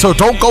talk about it, so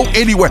don't go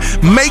anywhere.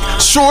 Make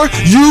sure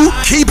you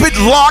keep it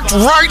locked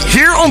right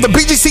here on the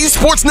BGC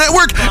Sports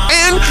Network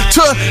and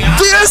to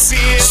this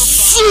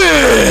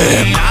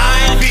sick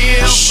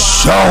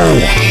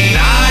show.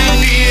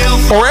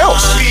 Or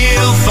else.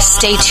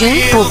 Stay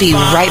tuned. We'll be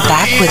right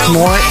back with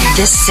more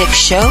This Sick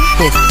Show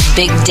with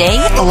Big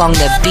Day along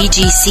the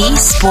BGC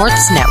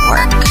Sports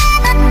Network.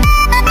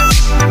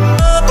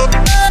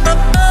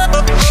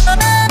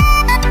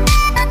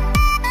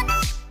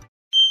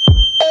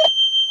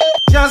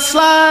 Just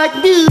like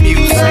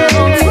music.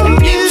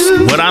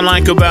 What I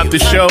like about the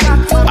show,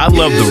 I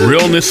love the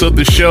realness of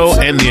the show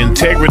and the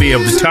integrity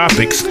of the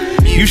topics.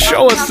 You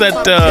show us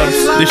that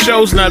the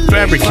show's not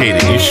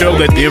fabricated. You show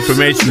that the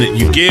information that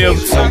you give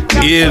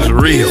is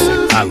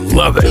real. I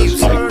love it.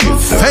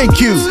 Thank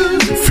you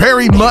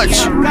very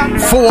much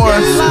for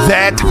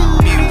that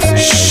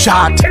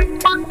shot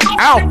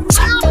out.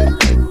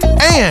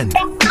 And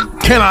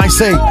can I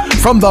say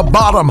from the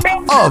bottom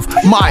of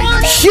my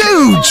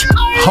huge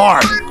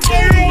heart,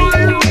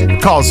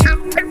 because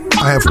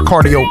I have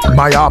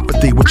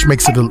cardiomyopathy, which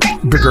makes it a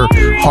bigger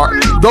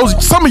heart.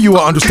 Some of you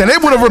will understand.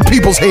 It went over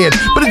people's head,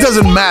 but it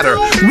doesn't matter.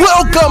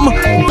 Welcome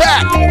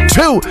back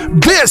to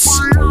this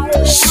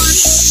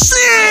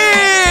sick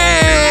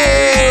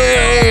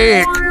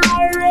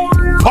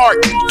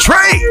part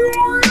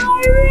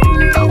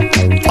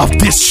 3 of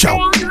this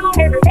show.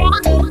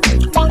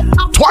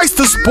 twice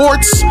the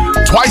sports,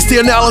 twice the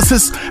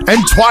analysis,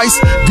 and twice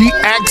the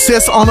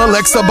access on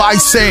Alexa by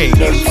saying,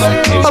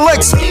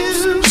 Alexa,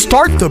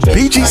 start the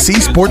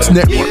BGC Sports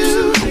Network.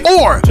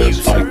 Or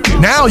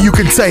now you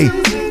can say,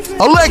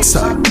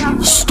 Alexa,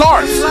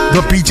 start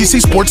the BGC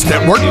Sports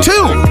Network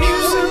too.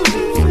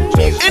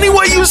 Any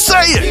way you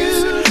say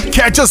it.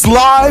 Catch us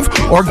live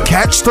or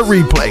catch the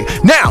replay.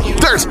 Now,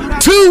 there's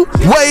 2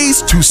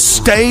 ways to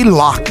stay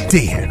locked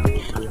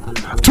in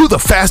to the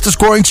fastest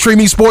growing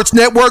streaming sports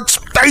network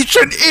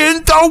station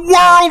in the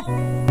world.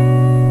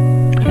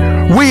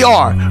 We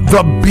are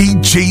the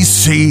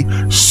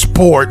BGC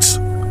Sports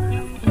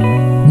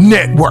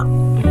Network.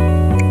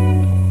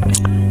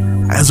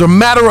 As a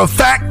matter of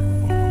fact,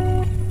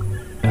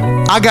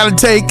 I gotta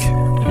take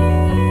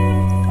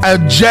a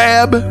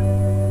jab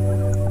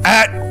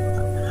at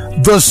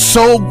the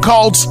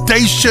so-called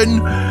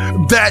station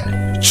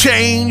that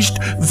changed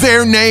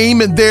their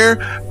name and their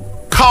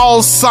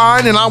call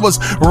sign, and I was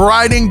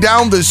riding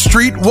down the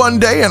street one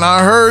day and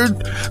I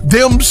heard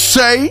them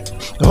say,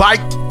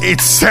 like it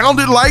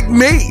sounded like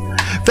me,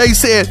 they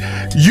said,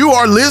 you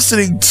are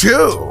listening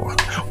to,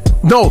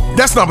 no,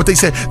 that's not what they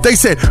said. They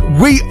said,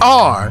 we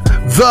are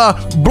the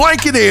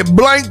blankety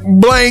blank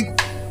blank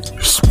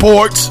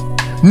Sports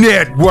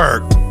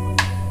Network.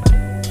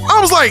 I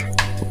was like,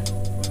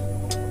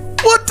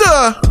 what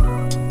the?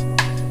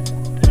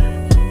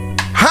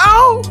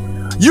 How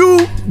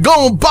you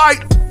gonna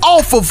bite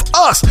off of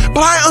us?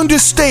 But I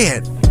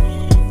understand.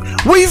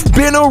 We've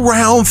been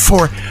around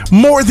for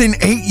more than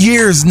 8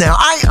 years now.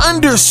 I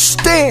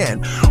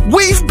understand.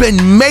 We've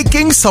been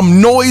making some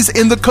noise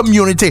in the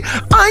community.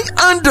 I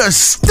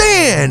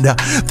understand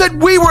that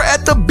we were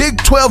at the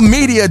Big 12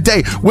 Media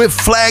Day with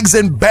flags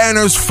and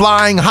banners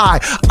flying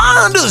high.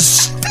 I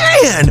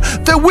understand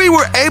that we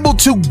were able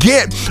to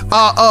get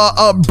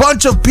a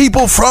bunch of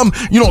people from,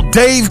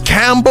 Dave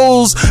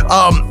Campbell's,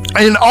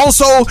 and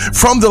also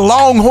from the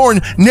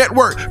Longhorn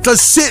Network to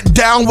sit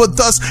down with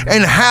us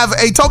and have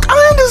a talk.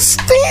 I understand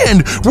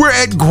we're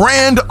at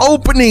grand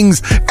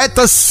openings at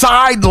the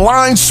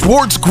Sideline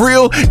Sports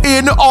Grill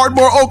in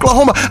Ardmore,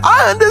 Oklahoma.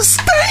 I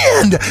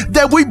understand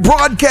that we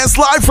broadcast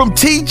live from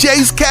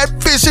TJ's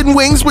Catfish and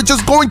Wings, which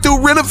is going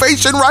through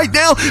renovation right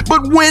now.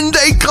 But when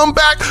they come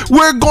back,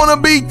 we're going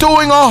to be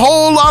doing a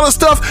whole lot of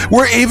stuff.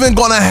 We're even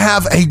going to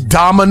have a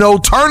domino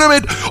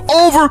tournament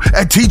over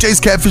at TJ's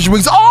Catfish and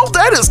Wings. All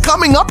that is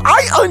coming up.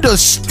 I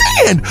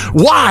understand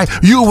why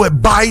you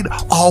would bite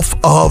off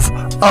of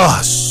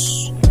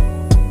us.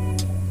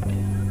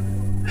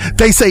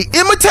 They say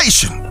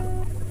imitation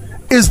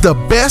is the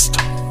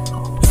best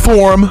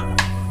form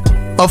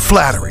of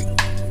flattery.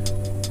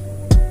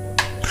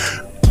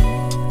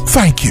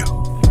 Thank you.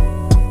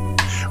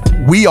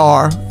 We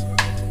are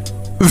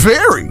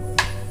very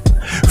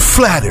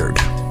flattered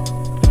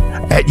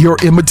at your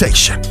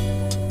imitation.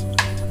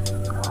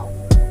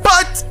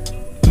 But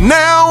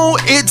now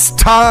it's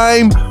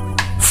time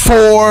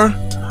for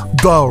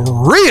the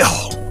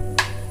real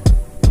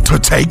to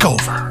take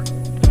over.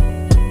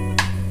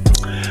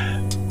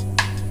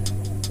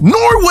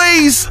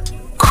 Norway's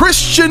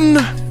Christian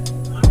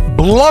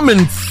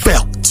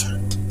Blumenfelt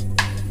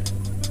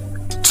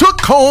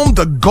took home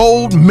the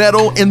gold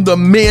medal in the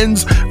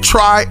men's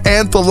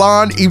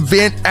triathlon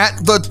event at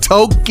the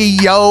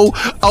Tokyo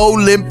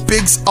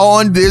Olympics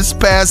on this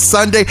past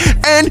Sunday,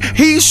 and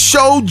he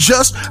showed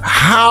just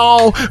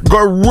how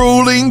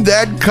grueling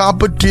that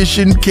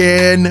competition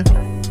can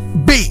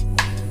be.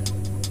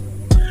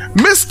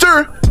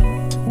 Mr.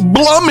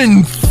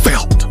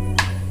 Blumenfelt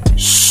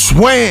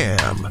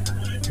swam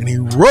and he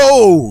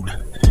rode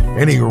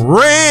and he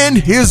ran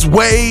his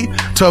way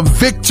to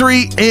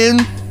victory in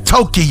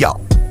Tokyo.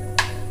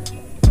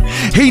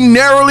 He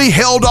narrowly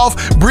held off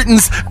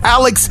Britain's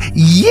Alex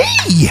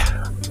Yee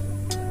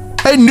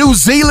and New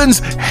Zealand's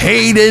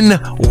Hayden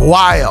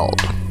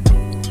Wild.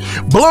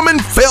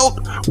 Blumenfelt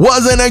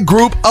was in a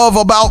group of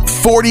about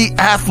 40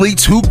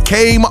 athletes who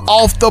came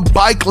off the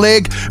bike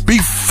leg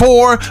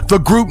before the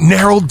group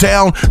narrowed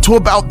down to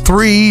about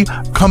 3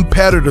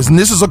 competitors. And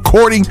this is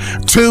according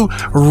to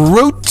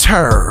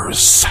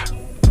Reuters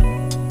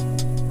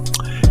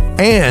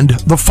and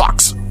the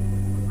Fox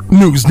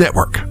News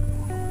Network.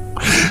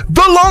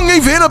 The long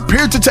event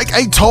appeared to take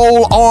a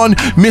toll on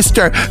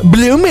Mr.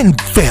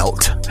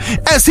 Blumenfelt.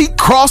 As he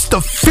crossed the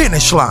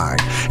finish line,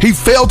 he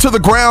fell to the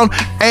ground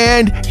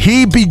and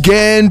he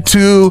began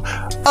to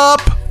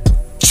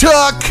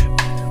chuck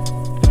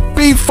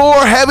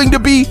before having to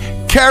be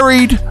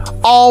carried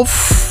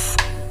off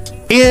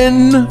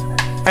in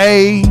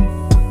a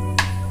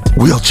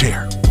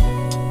wheelchair.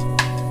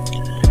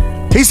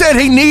 He said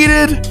he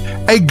needed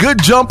a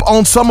good jump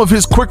on some of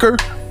his quicker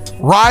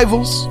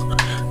rivals.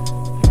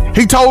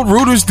 He told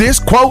Reuters this,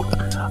 quote,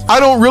 "I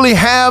don't really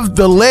have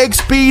the leg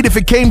speed if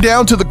it came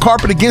down to the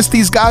carpet against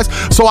these guys,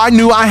 so I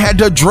knew I had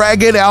to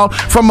drag it out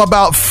from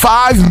about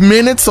 5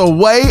 minutes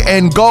away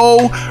and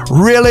go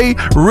really,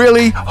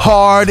 really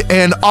hard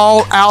and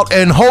all out,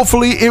 and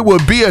hopefully it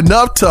would be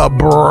enough to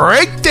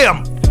break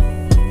them.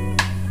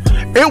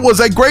 It was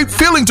a great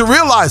feeling to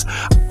realize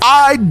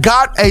I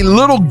got a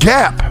little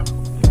gap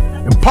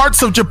and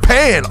parts of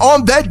Japan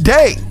on that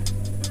day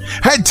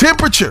had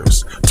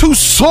temperatures to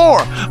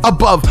soar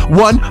above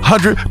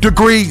 100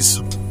 degrees.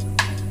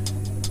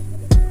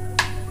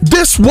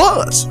 This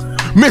was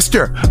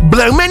Mr.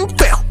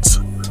 Blumenfeld's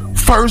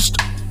first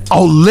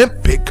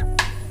Olympic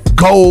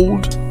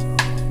gold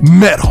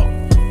medal.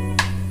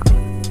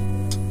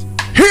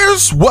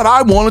 Here's what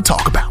I want to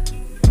talk about.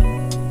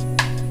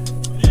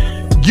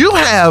 You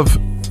have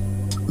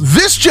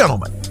this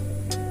gentleman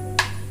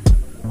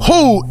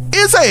who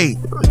is a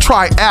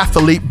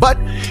triathlete, but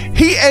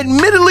he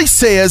admittedly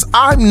says,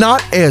 I'm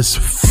not as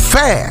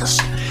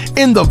fast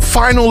in the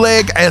final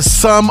leg as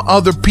some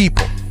other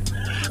people.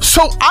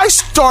 So I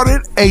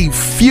started a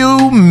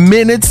few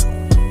minutes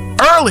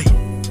early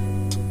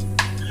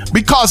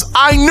because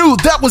I knew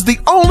that was the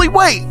only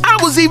way I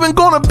was even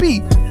going to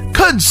be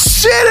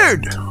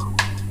considered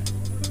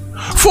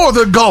for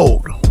the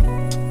gold.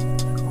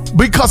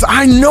 Because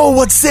I know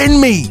what's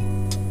in me.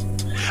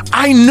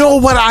 I know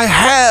what I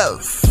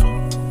have.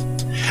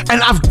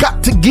 And I've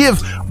got to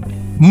give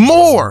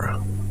more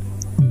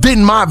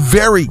than my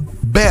very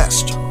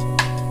best.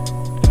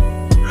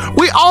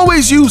 We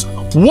always use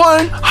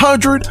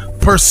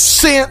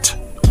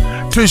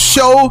 100% to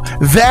show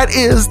that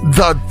is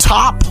the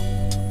top,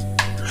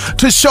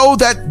 to show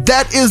that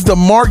that is the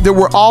mark that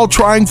we're all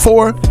trying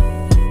for.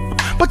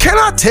 But can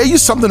I tell you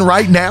something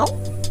right now?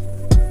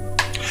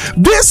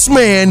 This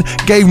man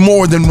gave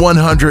more than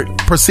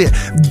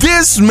 100%.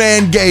 This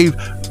man gave,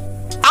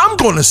 I'm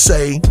going to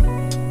say,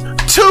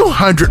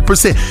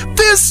 200%.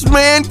 This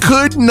man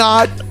could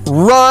not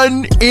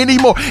run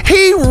anymore.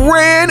 He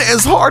ran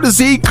as hard as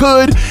he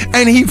could,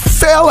 and he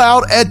fell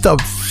out at the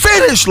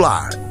finish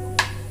line.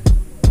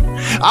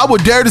 I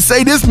would dare to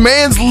say this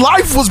man's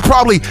life was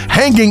probably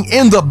hanging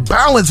in the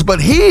balance,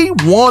 but he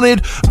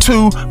wanted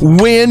to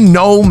win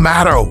no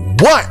matter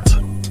what.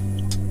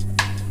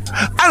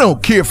 I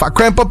don't care if I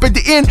cramp up at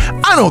the end.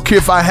 I don't care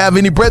if I have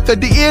any breath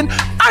at the end.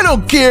 I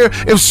don't care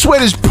if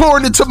sweat is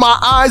pouring into my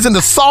eyes and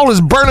the salt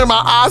is burning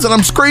my eyes and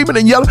I'm screaming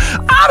and yelling.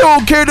 I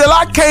don't care that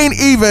I can't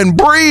even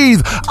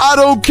breathe. I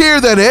don't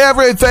care that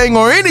everything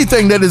or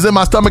anything that is in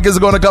my stomach is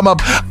going to come up.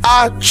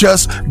 I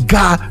just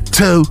got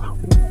to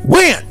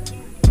win.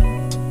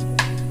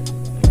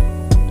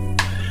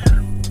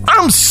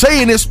 I'm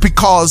saying this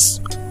because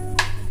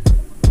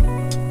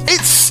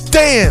it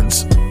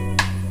stands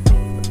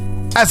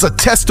as a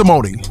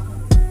testimony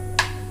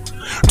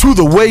to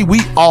the way we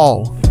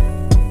all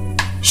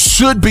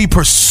should be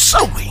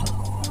pursuing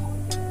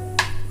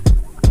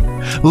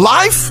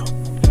life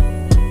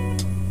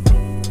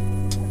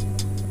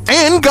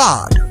and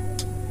God.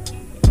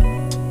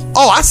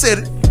 Oh, I said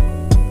it.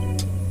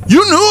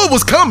 You knew it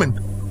was coming.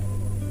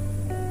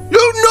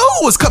 You knew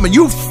it was coming.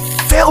 You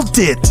felt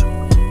it.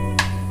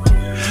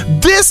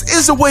 This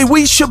is the way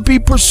we should be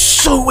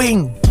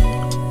pursuing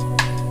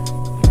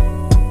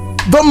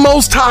the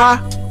Most High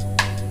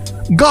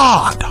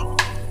God.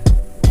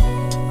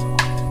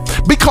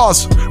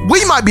 Because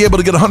we might be able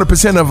to get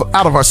 100%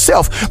 out of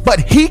ourselves, but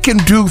He can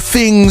do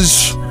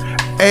things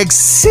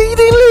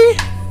exceedingly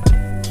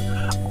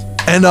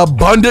and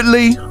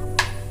abundantly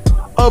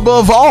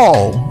above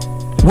all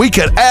we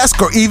could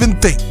ask or even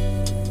think.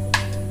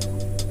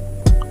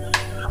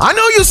 I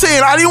know you're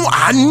saying, I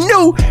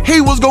knew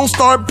he was going to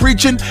start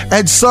preaching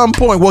at some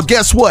point. Well,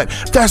 guess what?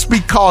 That's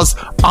because,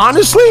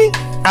 honestly,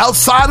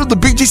 outside of the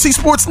BGC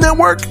Sports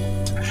Network,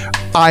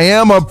 I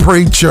am a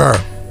preacher.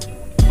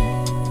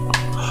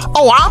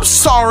 Oh, I'm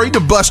sorry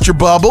to bust your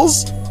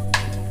bubbles.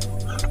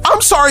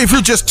 I'm sorry if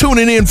you're just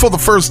tuning in for the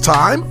first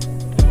time.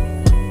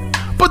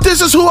 But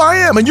this is who I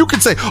am. And you can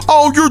say,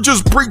 oh, you're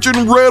just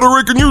preaching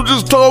rhetoric and you're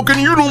just talking.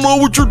 You don't know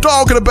what you're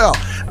talking about.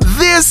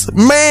 This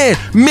man,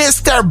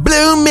 Mr.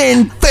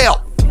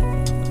 Blumenfeld,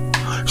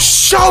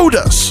 showed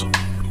us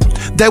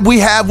that we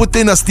have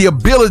within us the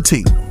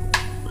ability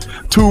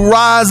to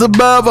rise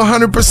above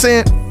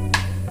 100%.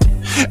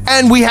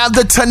 And we have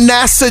the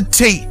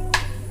tenacity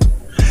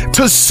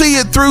to see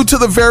it through to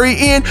the very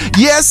end.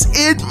 Yes,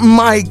 it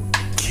might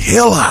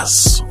kill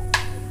us.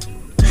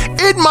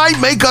 It might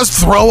make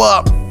us throw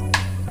up.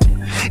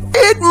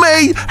 It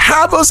may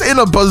have us in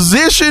a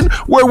position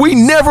where we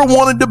never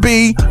wanted to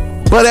be,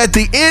 but at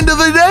the end of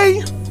the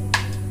day,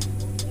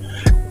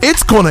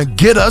 it's going to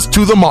get us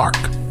to the mark.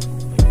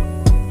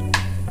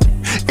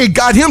 It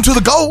got him to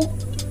the goal.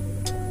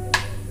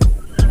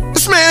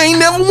 This man ain't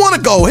never won a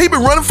goal. He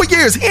been running for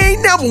years. He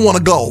ain't never won a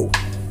goal.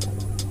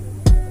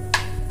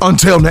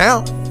 Until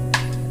now.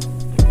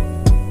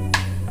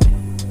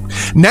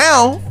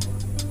 Now,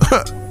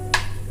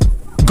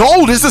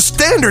 gold is the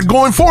standard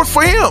going forth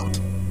for him.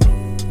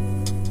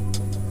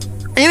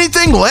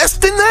 Anything less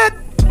than that,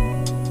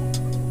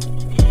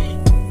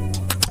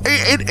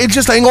 it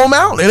just ain't gonna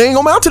amount. It ain't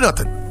gonna amount to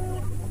nothing.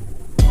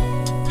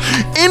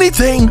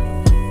 Anything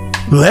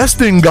less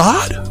than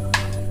God,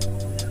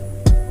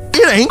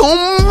 it ain't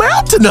gonna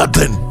amount to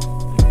nothing.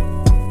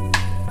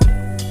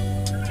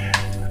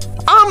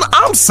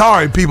 I'm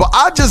sorry, people.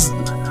 I'm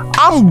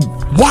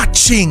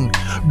watching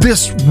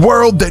this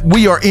world that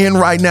we are in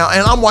right now,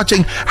 and I'm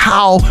watching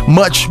how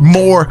much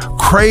more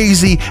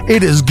crazy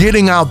it is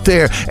getting out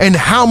there, and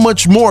how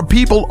much more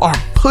people are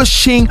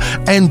pushing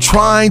and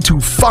trying to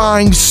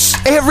find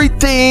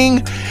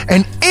everything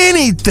and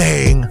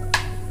anything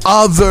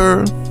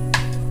other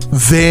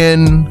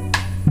than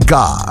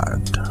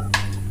God.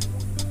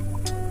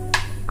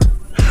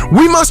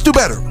 We must do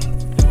better.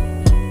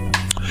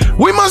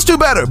 We must do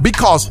better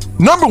because,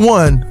 number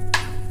one,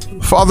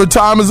 Father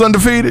Time is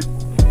undefeated.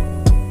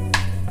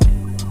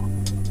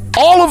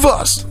 All of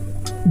us,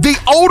 the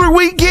older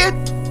we get,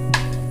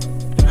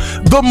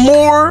 the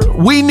more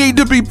we need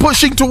to be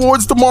pushing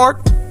towards the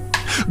mark,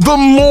 the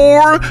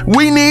more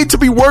we need to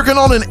be working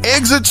on an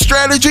exit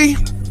strategy.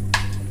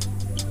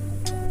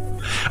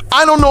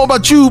 I don't know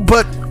about you,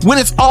 but when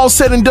it's all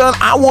said and done,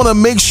 I want to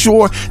make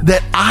sure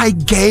that I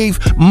gave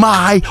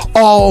my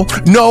all.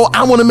 No,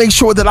 I want to make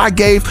sure that I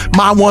gave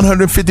my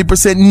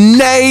 150%.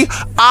 Nay,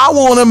 I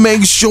want to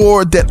make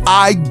sure that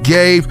I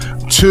gave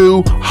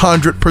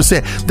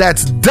 200%.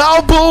 That's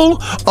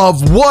double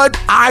of what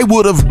I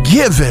would have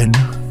given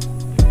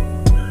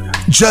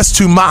just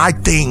to my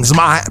things,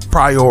 my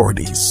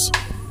priorities.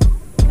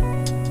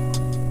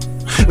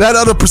 That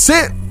other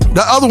percent,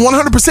 the other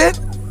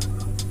 100%,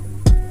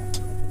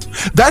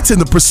 that's in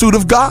the pursuit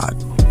of God.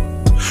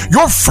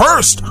 Your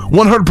first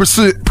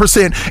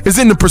 100% is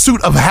in the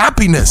pursuit of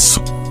happiness.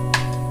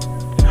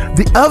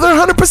 The other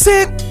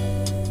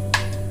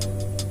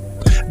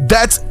 100%,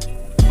 that's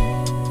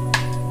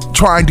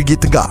trying to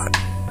get to God.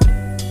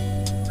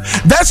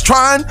 That's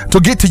trying to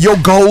get to your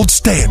gold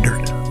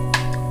standard.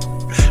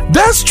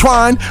 That's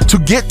trying to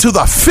get to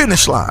the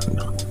finish line,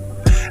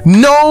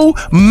 no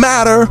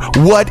matter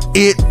what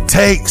it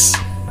takes.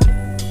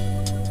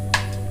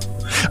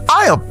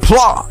 I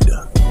applaud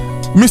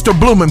Mr.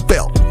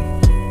 Blumenfeld.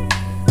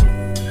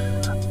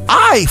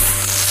 I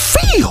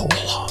feel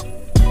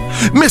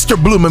Mr.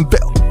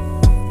 Blumenfeld.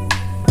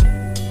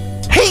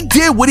 He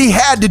did what he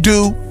had to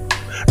do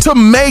to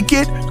make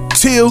it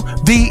till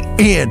the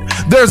end.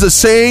 There's a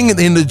saying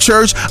in the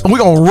church, and we're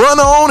going to run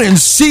on and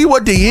see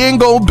what the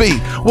end going to be.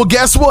 Well,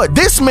 guess what?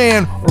 This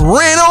man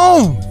ran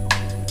on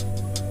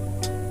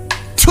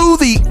to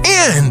the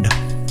end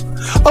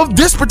of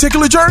this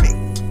particular journey.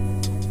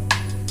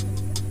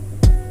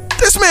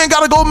 This man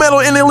got a gold medal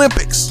in the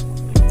Olympics.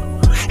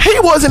 He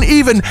wasn't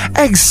even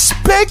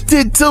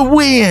expected to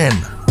win.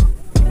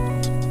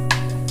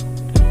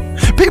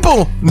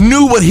 People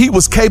knew what he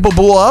was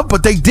capable of,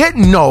 but they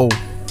didn't know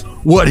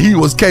what he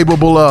was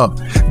capable of.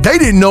 They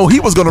didn't know he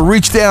was going to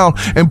reach down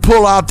and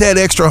pull out that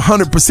extra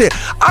 100%.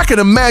 I can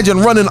imagine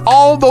running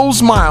all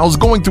those miles,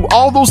 going through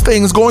all those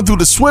things, going through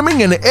the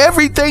swimming and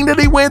everything that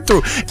he went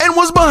through, and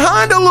was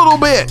behind a little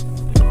bit.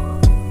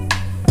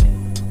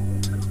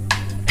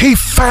 He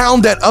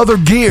found that other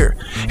gear.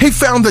 He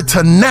found the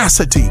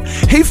tenacity.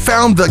 He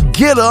found the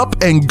get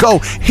up and go.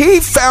 He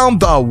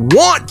found the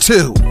want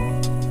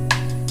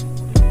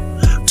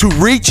to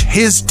reach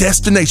his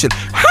destination.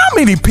 How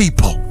many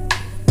people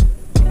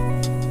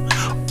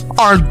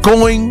are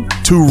going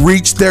to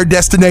reach their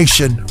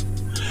destination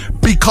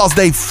because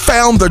they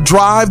found the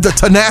drive, the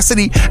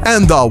tenacity,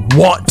 and the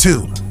want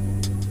to?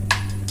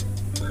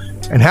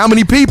 And how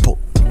many people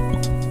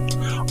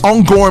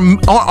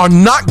are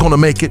not going to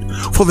make it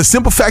for the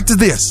simple fact of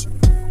this?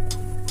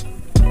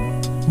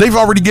 They've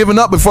already given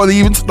up before they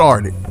even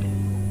started.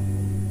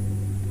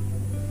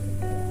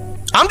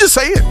 I'm just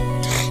saying.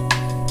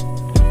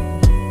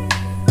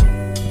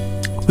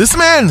 This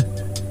man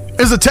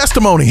is a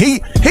testimony.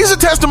 He's a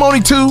testimony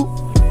to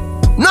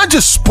not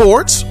just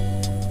sports,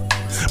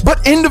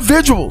 but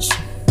individuals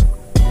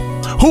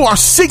who are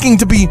seeking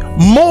to be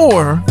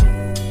more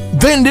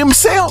than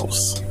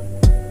themselves.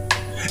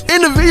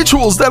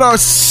 Individuals that are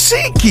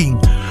seeking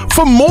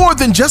for more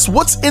than just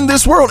what's in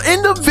this world.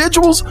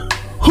 Individuals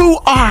who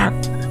are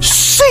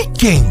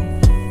seeking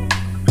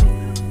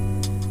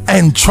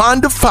and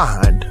trying to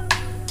find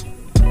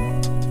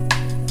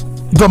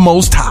the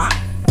Most High.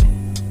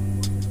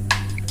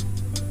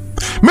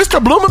 Mr.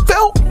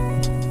 Blumenfeld,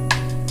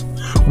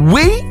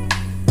 we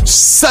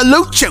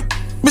salute you.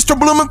 Mr.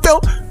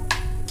 Blumenfeld,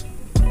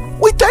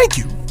 we thank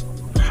you.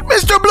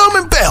 Mr.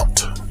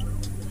 Blumenfeld,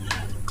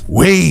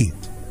 we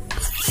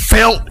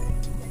felt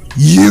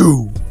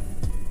you.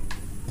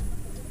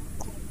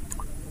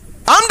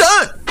 I'm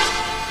done.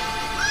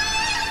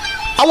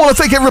 I want to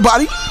thank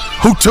everybody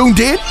who tuned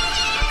in.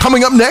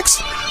 Coming up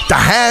next, the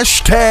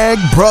hashtag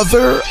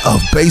brother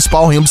of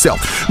baseball himself,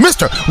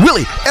 Mr.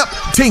 Willie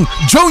Epting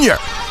Jr.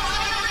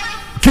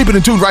 Keep it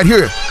in tune right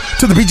here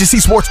to the BGC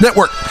Sports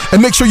Network,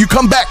 and make sure you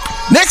come back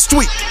next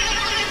week.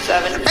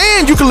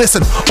 And you can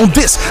listen on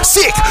this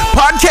sick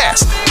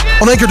podcast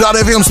on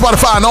Anchor.fm,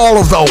 Spotify, and all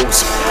of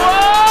those.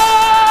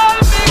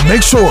 But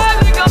make sure,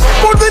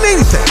 more than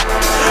anything,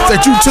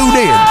 that you tune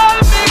in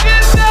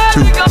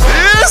to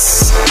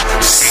this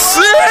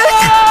sick